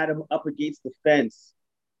Pickett had him up against the fence.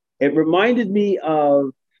 It reminded me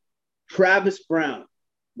of Travis Brown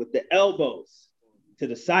with the elbows to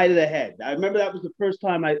the side of the head. I remember that was the first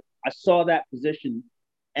time I saw that position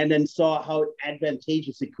and then saw how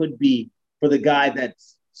advantageous it could be for the guy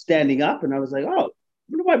that's standing up. And I was like, oh, I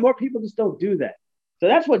wonder why more people just don't do that. So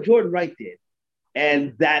that's what Jordan Wright did.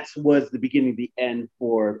 And that was the beginning of the end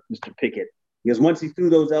for Mr. Pickett. Because once he threw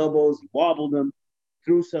those elbows, he wobbled them,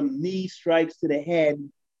 threw some knee strikes to the head,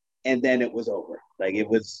 and then it was over. Like it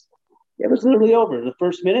was literally over. The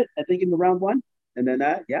first minute, I think, in the round one. And then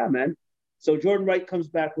yeah, man. So Jordan Wright comes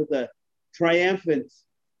back with a triumphant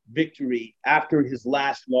victory after his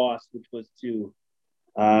last loss, which was to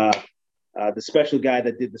the special guy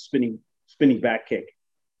that did the spinning back kick.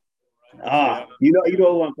 You know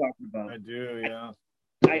who I'm talking about. I do, yeah.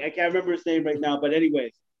 I can't remember his name right now, but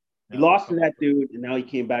anyways, he lost to that dude, and now he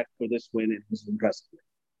came back for this win, and it was impressive.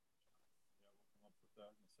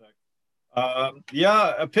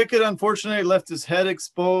 Pickett unfortunately left his head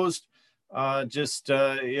exposed.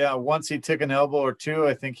 Once he took an elbow or two,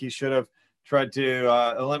 I think he should have tried to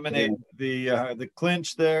eliminate the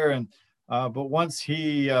clinch there, and but once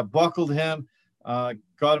he buckled him,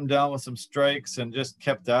 got him down with some strikes and just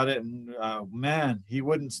kept at it, and man, he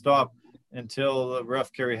wouldn't stop until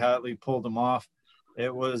ref Kerry Hatley pulled him off.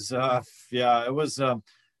 It was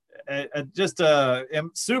just a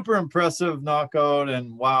super impressive knockout,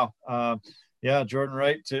 and wow, Jordan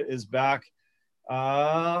Wright is back.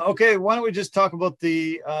 Okay, why don't we just talk about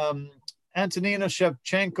the Antonina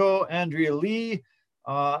Shevchenko, Andrea Lee.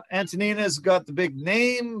 Antonina's got the big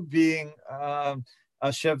name being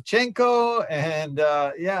Shevchenko, and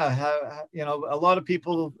a lot of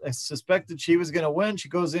people suspected she was going to win. She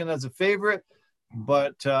goes in as a favorite,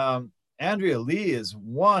 but Andrea Lee is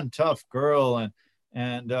one tough girl,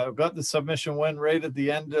 and got the submission win right at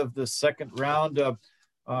the end of the second round. A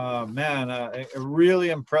really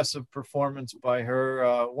impressive performance by her.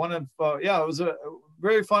 It was a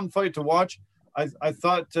very fun fight to watch. I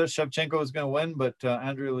thought Shevchenko was going to win, but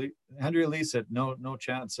Andrea Lee said no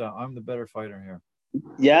chance. I'm the better fighter here.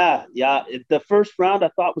 Yeah. The first round I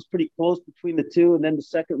thought was pretty close between the two, and then the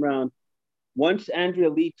second round, once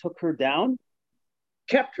Andrea Lee took her down,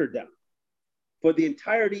 kept her down for the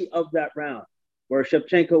entirety of that round, where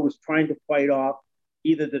Shevchenko was trying to fight off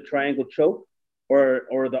either the triangle choke or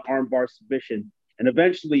the armbar submission, and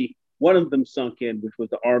eventually one of them sunk in, which was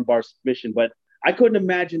the armbar submission. But I couldn't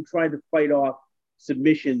imagine trying to fight off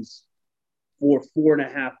submissions for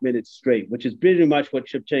 4.5 minutes straight, which is pretty much what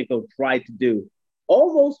Shevchenko tried to do.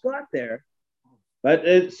 Almost got there,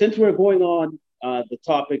 but since we're going on the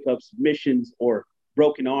topic of submissions or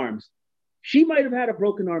broken arms, she might have had a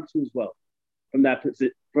broken arm too as well from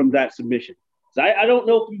that submission. So I don't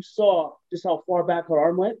know if you saw just how far back her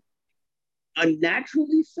arm went.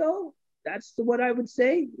 Unnaturally so. That's what I would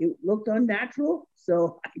say. It looked unnatural.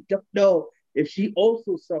 So I don't know if she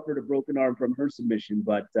also suffered a broken arm from her submission,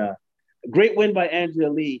 but a great win by Andrea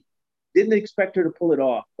Lee. Didn't expect her to pull it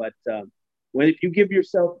off, but if you give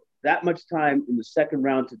yourself that much time in the second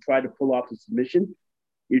round to try to pull off the submission,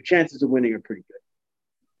 your chances of winning are pretty good.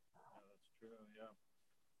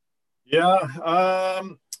 Yeah.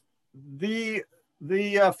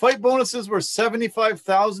 The fight bonuses were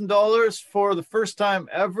 $75,000 for the first time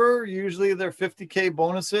ever. Usually they're $50K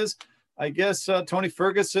bonuses. I guess Tony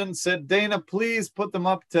Ferguson said, Dana, please put them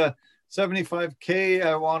up to $75K.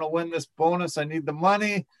 I want to win this bonus. I need the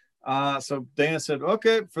money. So Dana said,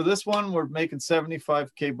 okay, for this one, we're making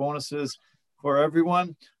 $75K bonuses for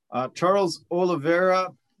everyone. Charles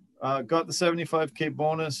Oliveira got the $75K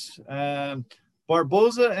bonus, and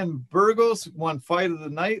Barboza and Burgos won fight of the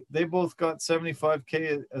night. They both got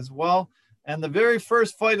 $75K as well. And the very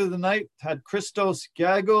first fight of the night had Christos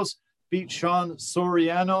Giagos beat Sean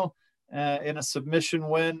Soriano in a submission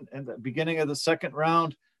win in the beginning of the second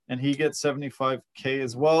round, and he gets $75K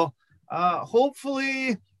as well.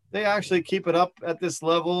 Hopefully they actually keep it up at this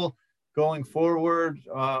level going forward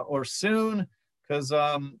or soon, because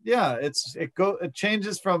it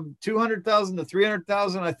changes from 200,000 to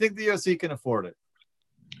 300,000. I think the UFC can afford it.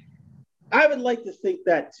 I would like to think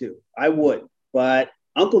that too. I would, but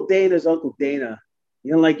Uncle Dana's Uncle Dana. He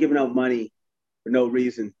don't like giving out money for no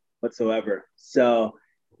reason whatsoever. So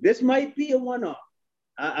this might be a one-off.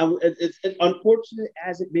 It's unfortunate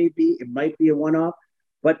as it may be. It might be a one-off,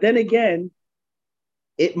 but then again,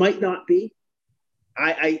 it might not be.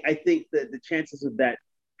 I think that the chances of that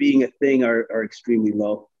being a thing are extremely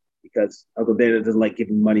low, because Uncle Dana doesn't like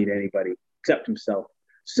giving money to anybody except himself.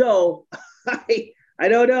 So I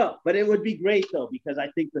don't know, but it would be great though, because I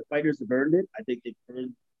think the fighters have earned it. I think they've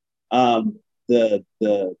earned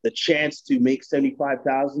the chance to make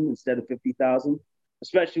 75,000 instead of 50,000.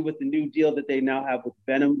 especially with the new deal that they now have with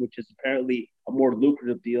Venom, which is apparently a more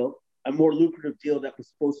lucrative deal that was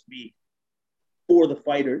supposed to be for the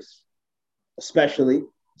fighters, especially.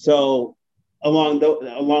 So along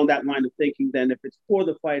that line of thinking, then if it's for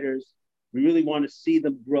the fighters, we really want to see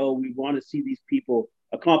them grow. We want to see these people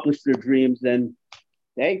accomplish their dreams. Then,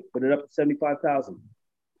 hey, put it up to 75,000.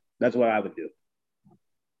 That's what I would do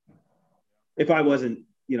if I wasn't,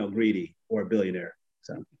 greedy or a billionaire.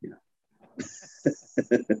 So,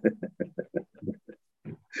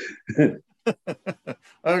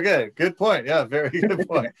 Okay, good point. Yeah, very good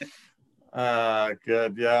point.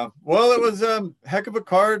 Good. Yeah. Well, it was a heck of a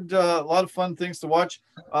card. A lot of fun things to watch.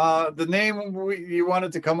 The name you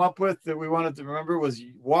wanted to come up with that we wanted to remember was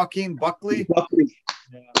Joaquin Buckley.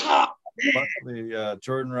 Yeah. Buckley,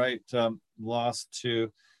 Jordan Wright lost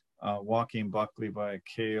to Joaquin Buckley by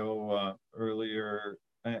KO earlier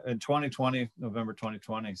in 2020, November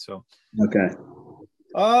 2020. So okay.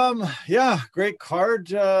 Yeah, great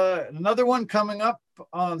card. Another one coming up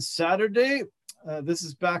on Saturday. This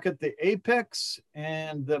is back at the Apex,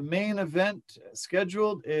 and the main event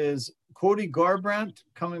scheduled is Cody Garbrandt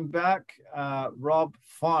coming back. Rob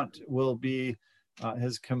Font will be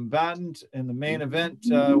his combatant in the main event.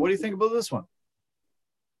 What do you think about this one?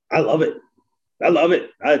 I love it. I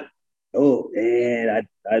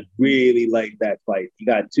really like that fight. You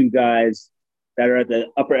got two guys that are at the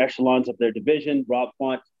upper echelons of their division. Rob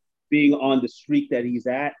Font being on the streak that he's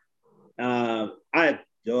at. I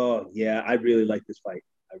really like this fight.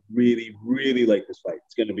 I really, really like this fight.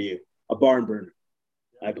 It's going to be a barn burner,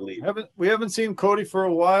 I believe. We haven't seen Cody for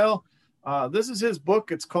a while. This is his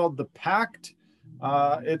book. It's called The Pact.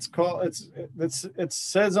 It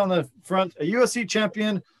says on the front, a UFC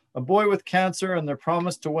champion, a boy with cancer, and their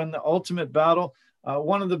promise to win the ultimate battle.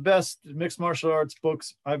 One of the best mixed martial arts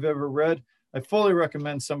books I've ever read. I fully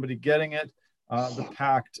recommend somebody getting it. The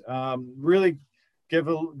Pact. Really give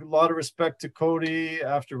a lot of respect to Cody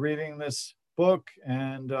after reading this book.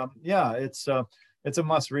 And it's a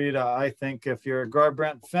must read. I think if you're a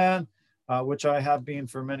Garbrandt fan, which I have been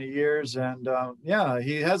for many years. And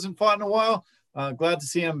he hasn't fought in a while. Glad to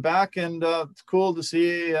see him back. And it's cool to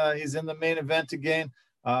see he's in the main event again.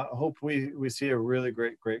 Hope we see a really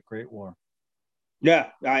great war. Yeah,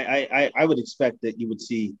 I would expect that you would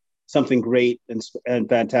see something great and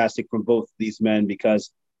fantastic from both these men, because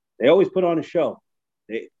they always put on a show.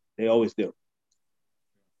 They always do.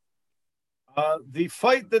 The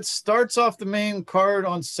fight that starts off the main card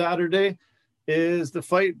on Saturday is the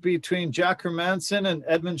fight between Jack Hermansson and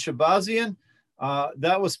Edmund Shabazian.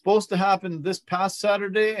 That was supposed to happen this past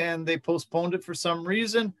Saturday, and they postponed it for some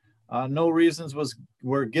reason. No reasons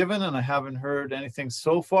were given, and I haven't heard anything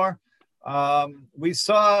so far. We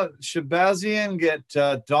saw Shabazian get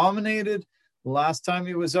dominated last time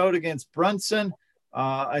he was out against Brunson.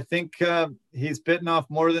 I think he's bitten off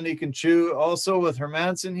more than he can chew also with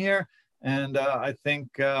Hermansson here. And I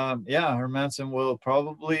think, Hermansson will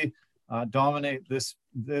probably dominate this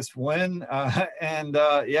win. I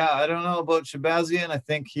don't know about Shabazian. I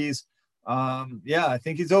think he's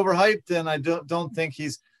overhyped, and I don't think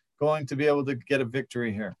he's going to be able to get a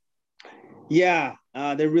victory here. Yeah,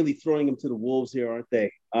 they're really throwing him to the wolves here, aren't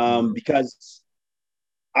they? Because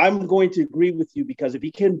I'm going to agree with you, because if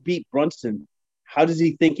he can beat Brunson, how does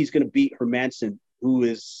he think he's going to beat Hermansson, who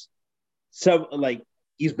is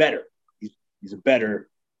he's better. He's a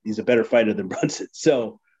better fighter than Brunson.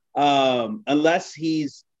 So unless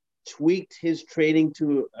he's tweaked his training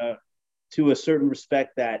to a certain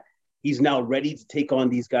respect that he's now ready to take on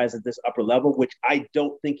these guys at this upper level, which I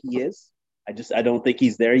don't think he is. I don't think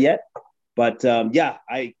he's there yet. But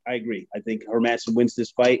I agree. I think Hermansson wins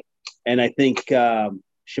this fight, and I think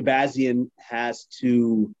Shabazian has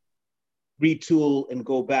to retool and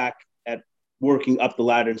go back at working up the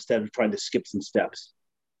ladder instead of trying to skip some steps.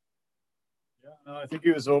 Yeah, no, I think he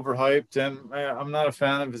was overhyped, and I'm not a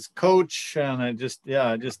fan of his coach, and I just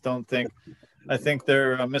don't think. I think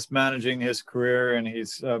they're mismanaging his career, and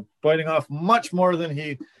he's biting off much more than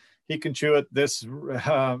he can chew at this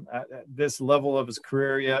level of his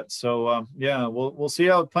career yet. So we'll see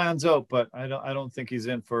how it plans out, but I don't think he's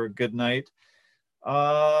in for a good night.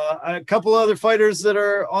 A couple other fighters that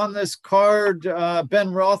are on this card.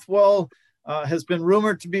 Ben Rothwell has been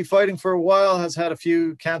rumored to be fighting for a while, has had a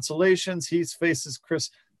few cancellations. He faces Chris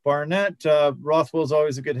Barnett. Rothwell's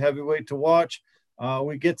always a good heavyweight to watch.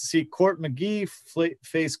 We get to see Court McGee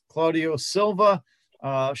face Claudio Silva.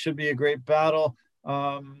 Should be a great battle.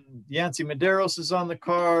 Yancy Medeiros is on the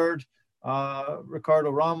card.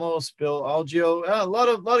 Ricardo Ramos, Bill Algeo. A lot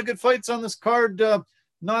of good fights on this card.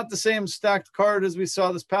 Not the same stacked card as we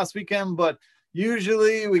saw this past weekend, but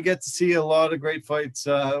usually we get to see a lot of great fights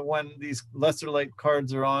when these lesser light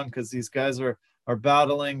cards are on, because these guys are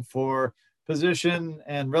battling for position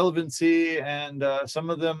and relevancy, and some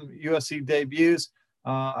of them UFC debuts.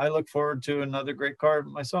 I look forward to another great card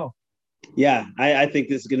myself. Yeah, I think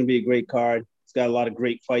this is going to be a great card. It's got a lot of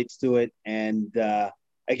great fights to it, and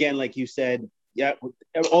again, like you said, yeah,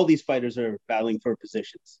 all these fighters are battling for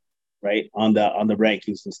positions, right, on the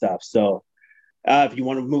rankings and stuff. So if you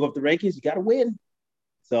want to move up the rankings, you got to win.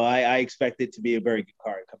 So I expect it to be a very good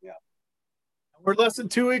card coming up. We're less than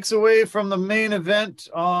 2 weeks away from the main event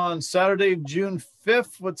on Saturday, June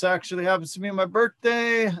 5th, which actually happens to be my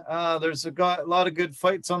birthday. There's a lot of good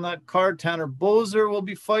fights on that card. Tanner Boser will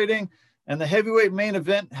be fighting. And the heavyweight main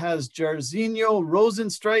event has Jairzinho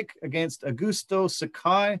Rozenstruik against Augusto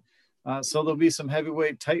Sakai. So there'll be some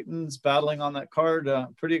heavyweight titans battling on that card.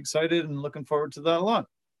 Pretty excited and looking forward to that a lot.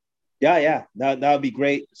 Yeah. That would be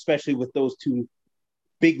great, especially with those two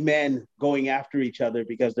big men going after each other,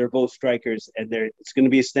 because they're both strikers, and it's going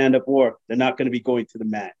to be a stand-up war. They're not going to be going to the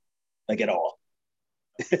mat like at all.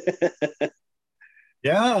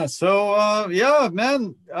 Yeah. So,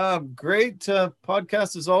 man, great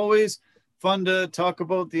podcast as always. Fun to talk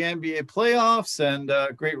about the NBA playoffs, and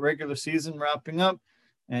great regular season wrapping up.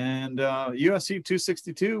 And UFC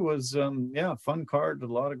 262 was, fun card, a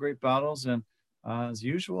lot of great battles. And as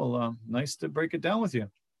usual, nice to break it down with you.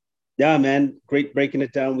 Yeah, man. Great breaking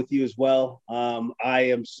it down with you as well. I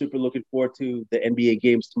am super looking forward to the NBA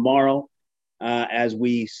games tomorrow as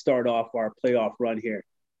we start off our playoff run here.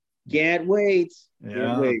 Can't wait.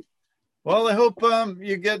 Can't wait. Well, I hope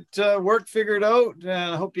you get work figured out,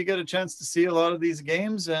 and I hope you get a chance to see a lot of these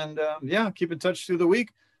games. And keep in touch through the week.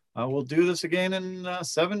 We'll do this again in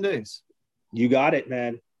 7 days. You got it,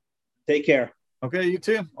 man. Take care. Okay, you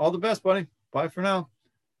too. All the best, buddy. Bye for now.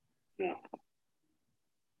 Yeah.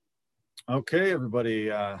 Okay, everybody.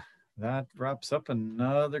 That wraps up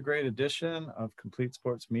another great edition of Complete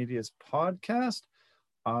Sports Media's podcast.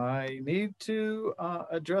 I need to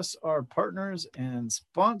address our partners and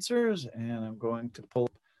sponsors, and I'm going to pull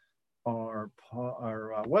up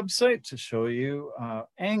our website to show you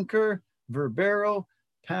Anchor, Verbero,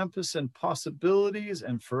 Pampas and Possibilities,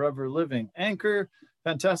 and Forever Living. Anchor,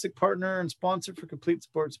 fantastic partner and sponsor for Complete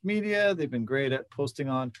Sports Media. They've been great at posting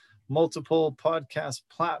on multiple podcast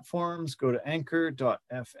platforms. Go to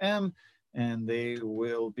anchor.fm and they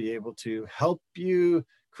will be able to help you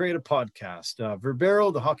create a podcast.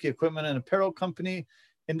 Verbero, the hockey equipment and apparel company,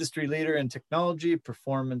 industry leader in technology,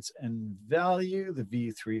 performance, and value. The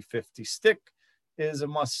V350 stick is a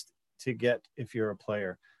must to get if you're a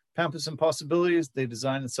player. Pampas and Possibilities, they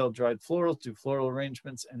design and sell dried florals, do floral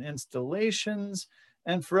arrangements and installations.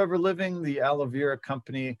 And Forever Living, the aloe vera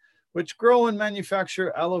company, which grow and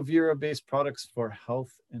manufacture aloe vera-based products for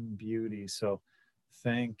health and beauty. So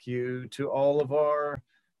thank you to all of our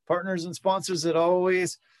partners and sponsors as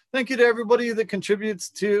always. Thank you to everybody that contributes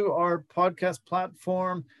to our podcast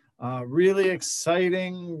platform. Really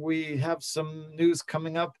exciting. We have some news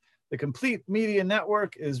coming up. The Complete Media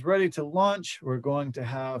Network is ready to launch. We're going to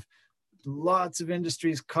have lots of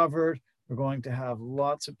industries covered. We're going to have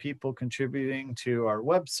lots of people contributing to our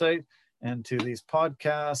website and to these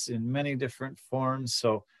podcasts in many different forms.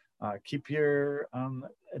 So keep your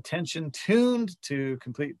attention tuned to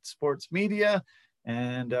Complete Sports Media,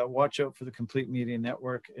 and watch out for the Complete Media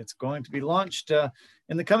Network. It's going to be launched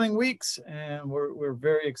in the coming weeks, and we're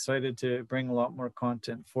very excited to bring a lot more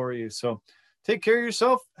content for you. So take care of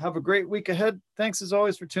yourself. Have a great week ahead. Thanks as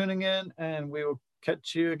always for tuning in, and we will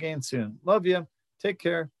catch you again soon. Love you. Take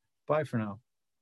care. Bye for now.